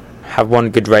have one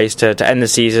good race to end the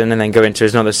season and then go into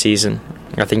another season,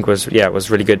 I think was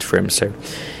really good for him. So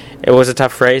it was a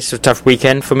tough race, a tough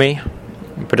weekend for me,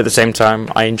 but at the same time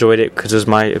I enjoyed it because it was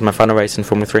my final race in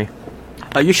Formula 3.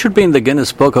 You should be in the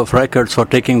Guinness Book of Records for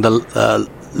taking the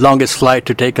longest flight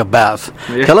to take a bath.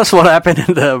 Yeah. Tell us what happened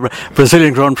in the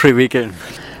Brazilian Grand Prix weekend.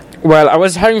 Well, I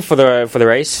was home for the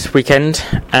race weekend,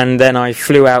 and then I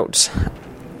flew out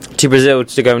to Brazil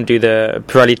to go and do the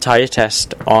Pirelli tyre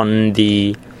test on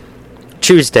the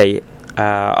Tuesday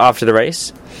after the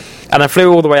race. And I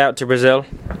flew all the way out to Brazil.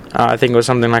 I think it was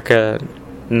something like a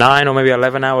 9 or maybe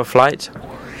 11 hour flight.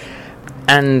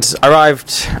 And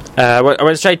arrived, I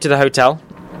went straight to the hotel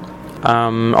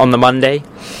on the Monday,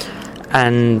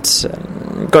 and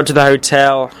got to the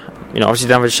hotel. Obviously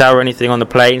didn't have a shower or anything on the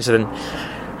plane, so then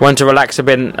went to relax a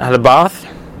bit and had a bath.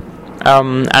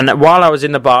 And while I was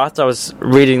in the bath, I was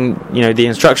reading, the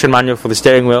instruction manual for the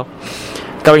steering wheel.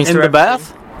 Going through the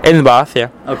bath? In the bath, yeah.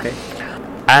 Okay.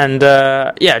 And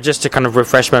just to kind of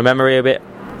refresh my memory a bit.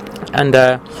 And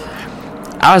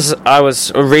as I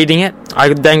was reading it,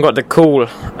 I then got the call.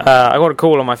 I got a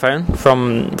call on my phone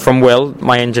from Will,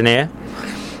 my engineer,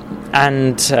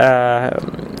 and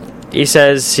he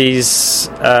says he's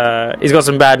got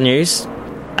some bad news,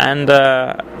 and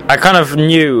I kind of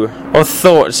knew or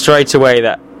thought straight away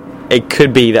that it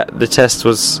could be that the test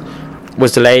was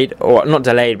delayed, or not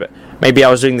delayed, but maybe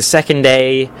I was doing the second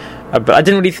day, but I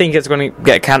didn't really think it's going to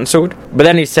get cancelled. But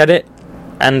then he said it,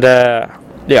 and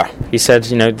he said,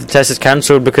 the test is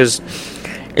cancelled because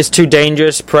it's too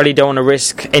dangerous. Pirelli don't want to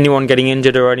risk anyone getting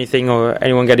injured or anything, or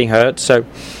anyone getting hurt. So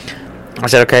I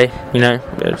said, okay,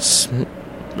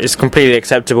 it's completely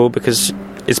acceptable because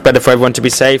it's better for everyone to be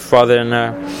safe rather than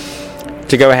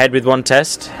to go ahead with one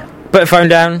test. Put the phone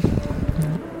down,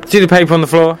 threw the paper on the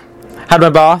floor, had my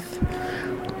bath,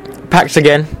 packed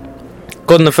again,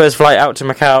 got on the first flight out to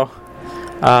Macau,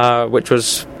 which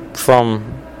was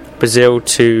from Brazil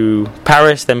to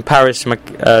Paris, then Paris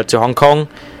to Hong Kong,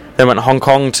 then went Hong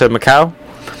Kong to Macau.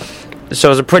 So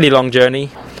it was a pretty long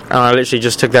journey, and I literally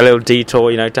just took that little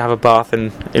detour, to have a bath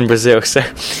in Brazil. So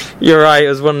you're right, it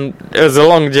was a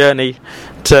long journey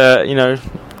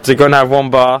to go and have one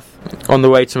bath on the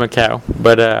way to Macau.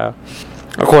 But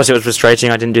of course it was frustrating.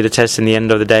 I didn't do the test in the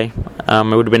end of the day.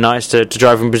 It would have been nice to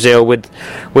drive in Brazil with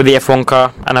the F1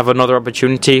 car and have another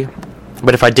opportunity.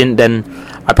 But if I didn't, then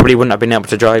I probably wouldn't have been able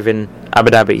to drive in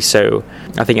Abu Dhabi. So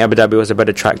I think Abu Dhabi was a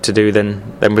better track to do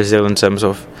than Brazil in terms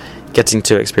of getting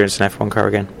to experience an F1 car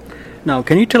again. Now,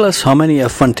 can you tell us how many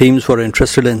F1 teams were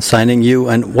interested in signing you,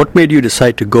 and what made you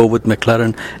decide to go with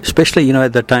McLaren? Especially,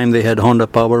 at the time they had Honda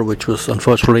Power, which was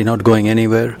unfortunately not going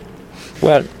anywhere.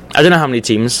 Well, I don't know how many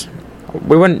teams.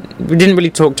 We didn't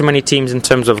really talk to many teams in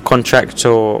terms of contract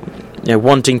or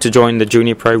wanting to join the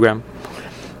junior program.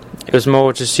 It was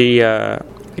more to see,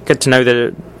 get to know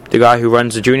the guy who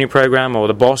runs the junior program or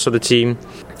the boss of the team.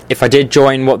 If I did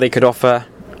join, what they could offer,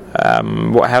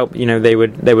 what help they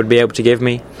would be able to give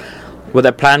me, what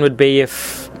their plan would be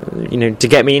if to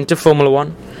get me into Formula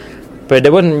 1. But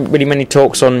there wasn't really many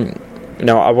talks on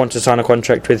I want to sign a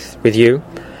contract with you.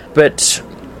 But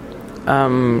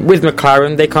with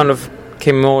McLaren, they kind of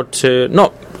came more to,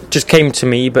 not just came to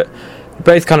me, but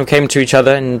both kind of came to each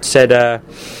other and said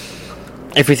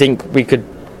if we think we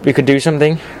could do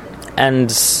something,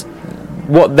 and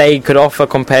what they could offer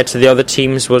compared to the other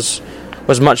teams was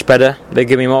much better. They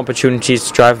gave me more opportunities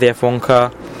to drive the F1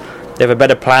 car. they have a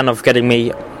better plan of getting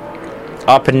me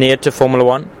up and near to Formula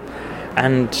One,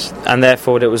 and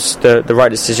therefore it was the right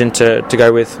decision to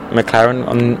go with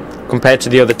McLaren compared to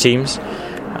the other teams.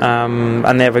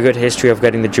 And they have a good history of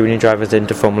getting the junior drivers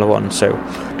into Formula One. So,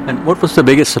 and what was the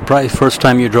biggest surprise first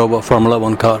time you drove a Formula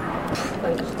One car?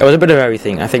 It was a bit of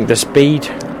everything. I think the speed,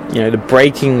 the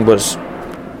braking was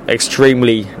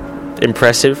extremely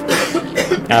impressive.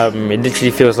 It literally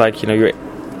feels like you're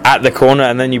at the corner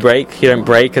and then you brake. You don't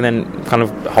brake and then kind of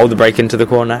hold the brake into the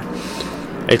corner.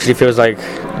 It actually feels like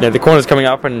the corner's coming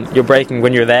up and you're braking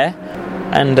when you're there.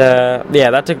 And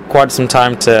that took quite some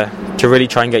time to really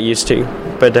try and get used to.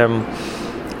 But at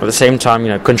the same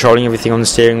time, controlling everything on the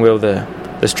steering wheel,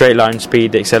 the straight line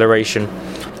speed, the acceleration,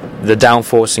 the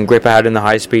downforce and grip I had in the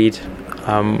high speed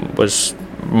was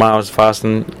miles faster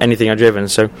than anything I'd driven.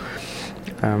 So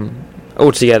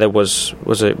altogether was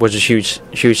a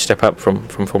huge step up from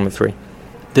Formula 3.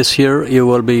 This year you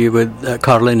will be with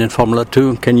Carlin in Formula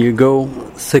 2. Can you go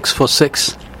 6 for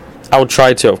 6? I would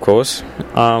try to, of course.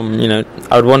 I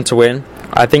would want to win.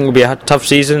 I think it will be a tough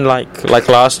season like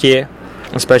last year,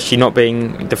 especially not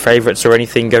being the favourites or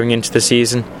anything going into the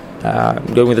season.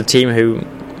 Going with a team who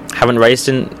haven't raced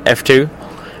in F2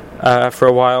 for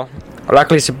a while.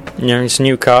 Luckily, it's a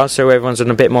new car, so everyone's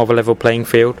on a bit more of a level playing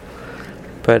field.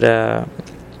 But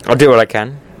I'll do what I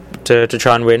can to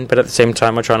try and win, but at the same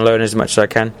time I'll try and learn as much as I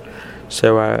can.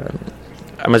 So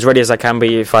I'm as ready as I can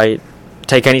be if I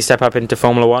take any step up into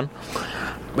Formula 1.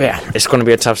 Yeah, it's going to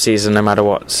be a tough season no matter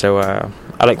what, so I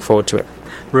look forward to it.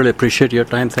 Really appreciate your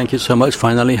time. Thank you so much.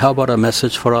 Finally, how about a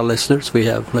message for our listeners? We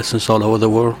have listeners all over the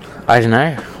world. I don't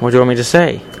know. What do you want me to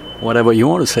say? Whatever you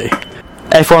want to say.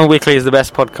 F1 Weekly is the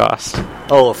best podcast.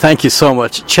 Oh, thank you so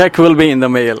much. Check will be in the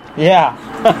mail. Yeah.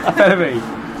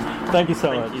 Thank you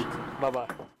so much. Bye-bye.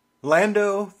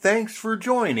 Lando, thanks for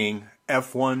joining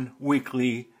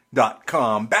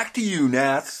F1Weekly.com. Back to you,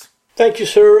 Nats. Thank you,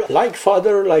 sir. Like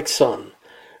father, like son.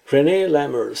 René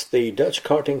Lammers, the Dutch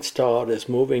karting star, is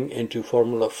moving into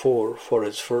Formula 4 for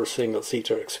his first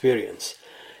single-seater experience.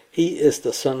 He is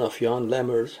the son of Jan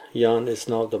Lammers. Jan is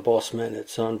now the boss man at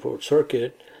Zandvoort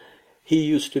Circuit. He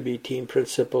used to be team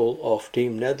principal of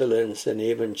Team Netherlands and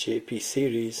even GP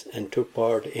Series and took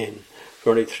part in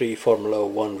 23 Formula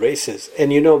 1 races.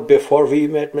 And before we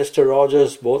met Mr.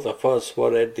 Rogers, both of us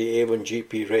were at the A1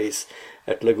 GP race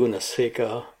at Laguna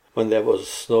Seca when there was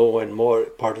snow and more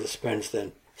participants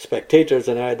than spectators,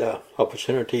 and I had the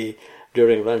opportunity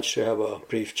during lunch to have a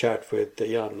brief chat with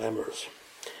Jan Lammers.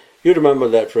 You remember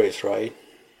that race, right?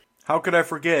 How could I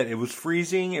forget? It was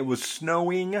freezing, it was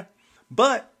snowing,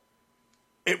 but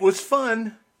it was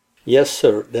fun. Yes,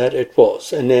 sir, that it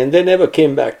was. And then they never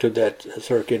came back to that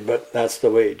circuit, but that's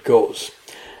the way it goes.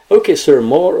 Okay, sir,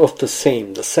 more of the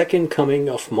same. The second coming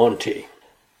of Monty.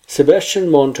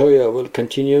 Sebastian Montoya will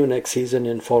continue next season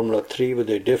in Formula 3 with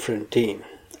a different team.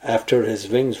 After his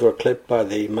wings were clipped by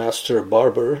the master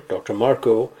barber, Dr.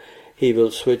 Marco, he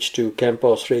will switch to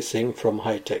Campos Racing from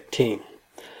High Tech Team.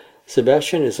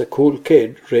 Sebastian is a cool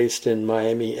kid raised in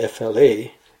Miami FLA,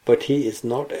 but he is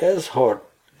not as hot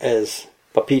as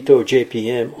Papito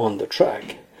JPM on the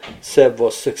track. Seb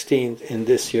was 16th in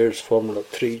this year's Formula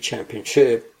 3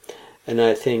 championship, and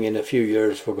I think in a few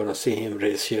years we're going to see him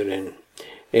race here in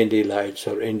Indy Lights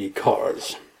or Indy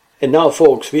Cars. And now,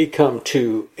 folks, we come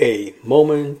to a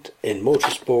moment in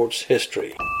motorsports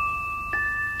history.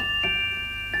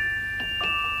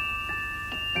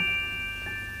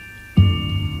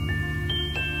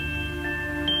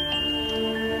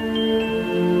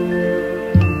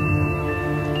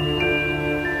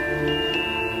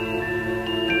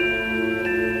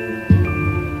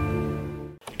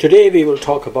 Today we will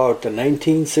talk about the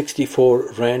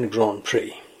 1964 Rand Grand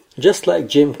Prix. Just like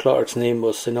Jim Clark's name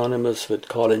was synonymous with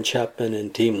Colin Chapman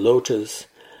and Team Lotus,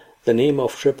 the name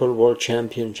of triple world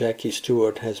champion Jackie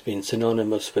Stewart has been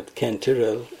synonymous with Ken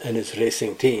Tyrrell and his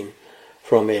racing team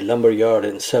from a lumberyard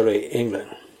in Surrey,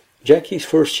 England. Jackie's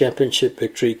first championship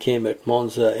victory came at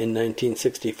Monza in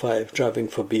 1965 driving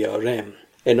for BRM,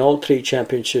 and all three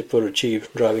championships were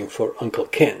achieved driving for Uncle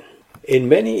Ken. In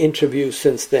many interviews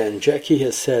since then, Jackie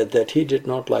has said that he did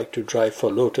not like to drive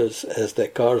for Lotus as their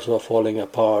cars were falling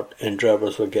apart and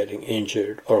drivers were getting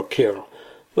injured or killed,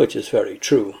 which is very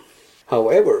true.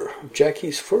 However,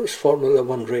 Jackie's first Formula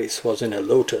 1 race was in a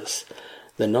Lotus,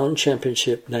 the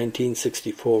non-championship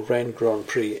 1964 Rand Grand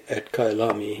Prix at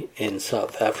Kyalami in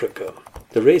South Africa.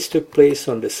 The race took place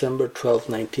on December 12,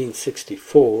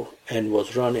 1964 and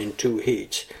was run in 2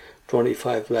 heats,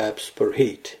 25 laps per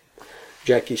heat.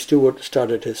 Jackie Stewart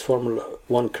started his Formula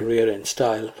 1 career in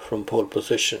style from pole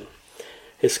position.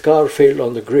 His car failed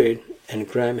on the grid and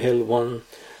Graham Hill won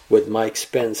with Mike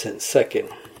Spence in second.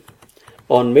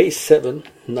 On May 7,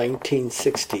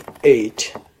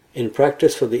 1968, in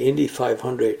practice for the Indy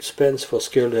 500, Spence was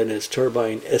killed in his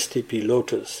turbine STP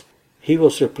Lotus. He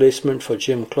was replacement for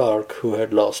Jim Clark, who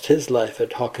had lost his life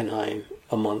at Hockenheim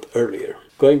a month earlier.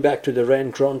 Going back to the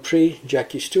Rennes Grand Prix,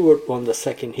 Jackie Stewart won the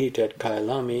second heat at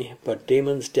Kyalami, but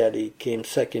Damon's daddy came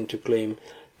second to claim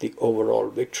the overall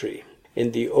victory.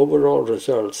 In the overall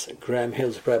results, Graham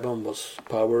Hill's Brabham was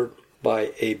powered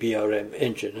by a BRM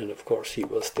engine, and of course he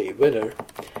was the winner.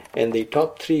 And the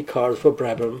top three cars were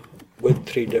Brabham with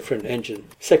three different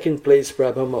engines. Second place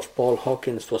Brabham of Paul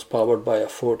Hawkins was powered by a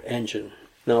Ford engine.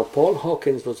 Now Paul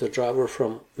Hawkins was a driver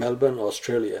from Melbourne,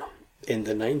 Australia. In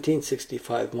the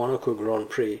 1965 Monaco Grand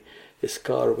Prix, his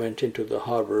car went into the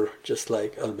harbour just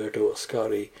like Alberto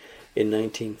Ascari in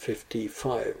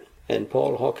 1955. And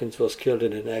Paul Hawkins was killed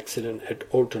in an accident at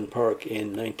Oulton Park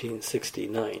in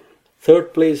 1969.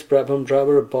 Third place Brabham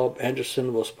driver Bob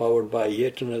Anderson was powered by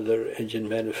yet another engine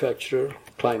manufacturer,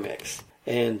 Climax.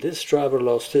 And this driver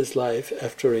lost his life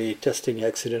after a testing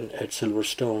accident at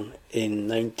Silverstone in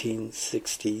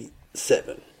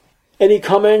 1967. Any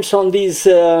comments on these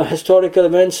historical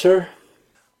events, sir?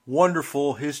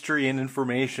 Wonderful history and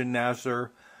information,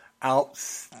 Nasser.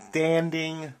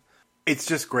 Outstanding. It's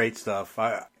just great stuff.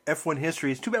 F1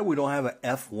 history. It's too bad we don't have an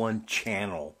F1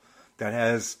 channel that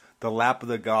has the Lap of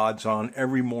the Gods on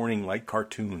every morning like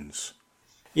cartoons.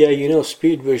 Yeah,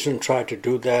 Speed Vision tried to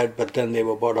do that, but then they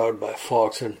were bought out by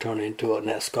Fox and turned into a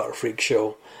NASCAR freak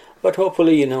show. But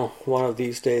hopefully, one of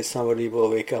these days somebody will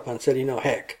wake up and say,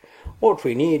 heck, what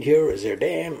we need here is a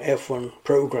damn F1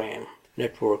 program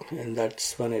network, and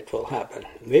that's when it will happen.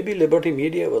 Maybe Liberty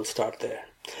Media will start there.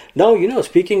 Now,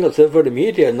 speaking of Liberty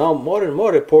Media, now more and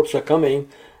more reports are coming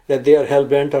that they are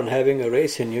hell-bent on having a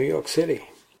race in New York City.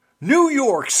 New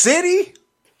York City?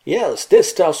 Yes,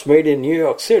 this stuff's made in New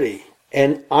York City.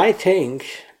 And I think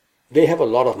they have a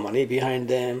lot of money behind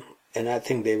them, and I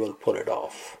think they will pull it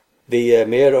off. The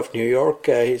mayor of New York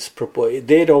is proposing,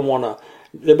 they don't want to,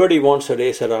 Liberty wants a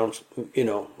race around,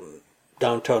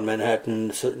 downtown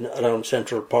Manhattan, around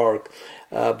Central Park,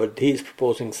 but he's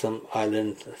proposing some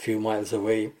island a few miles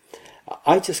away.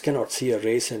 I just cannot see a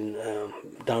race in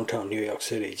downtown New York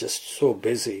City, just so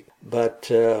busy. But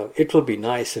it will be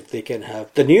nice if they can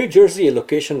have, the New Jersey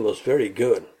location was very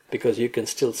good, because you can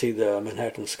still see the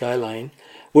Manhattan skyline.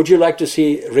 Would you like to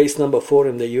see race number 4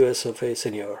 in the US of A,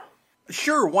 Senor?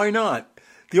 Sure, why not?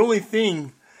 The only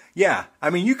thing,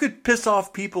 you could piss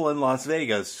off people in Las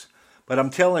Vegas, but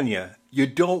I'm telling you, you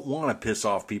don't want to piss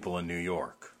off people in New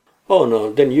York. Oh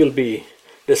no, then you'll be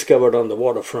discovered on the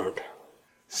waterfront.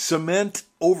 Cement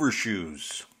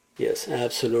overshoes. Yes,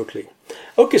 absolutely.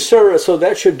 Okay, sir, so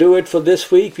that should do it for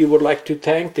this week. We would like to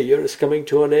thank, the year is coming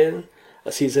to an end.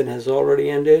 A season has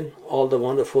already ended. All the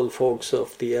wonderful folks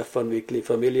of the F1 Weekly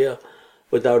Familia.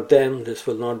 Without them, this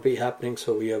will not be happening,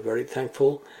 so we are very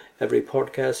thankful. Every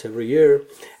podcast, every year.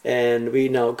 And we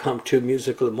now come to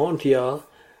Musical Mondial.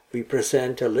 We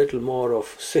present a little more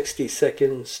of 60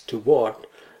 Seconds to What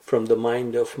from the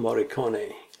mind of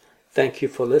Morricone. Thank you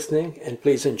for listening, and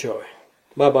please enjoy.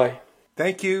 Bye-bye.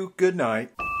 Thank you. Good night.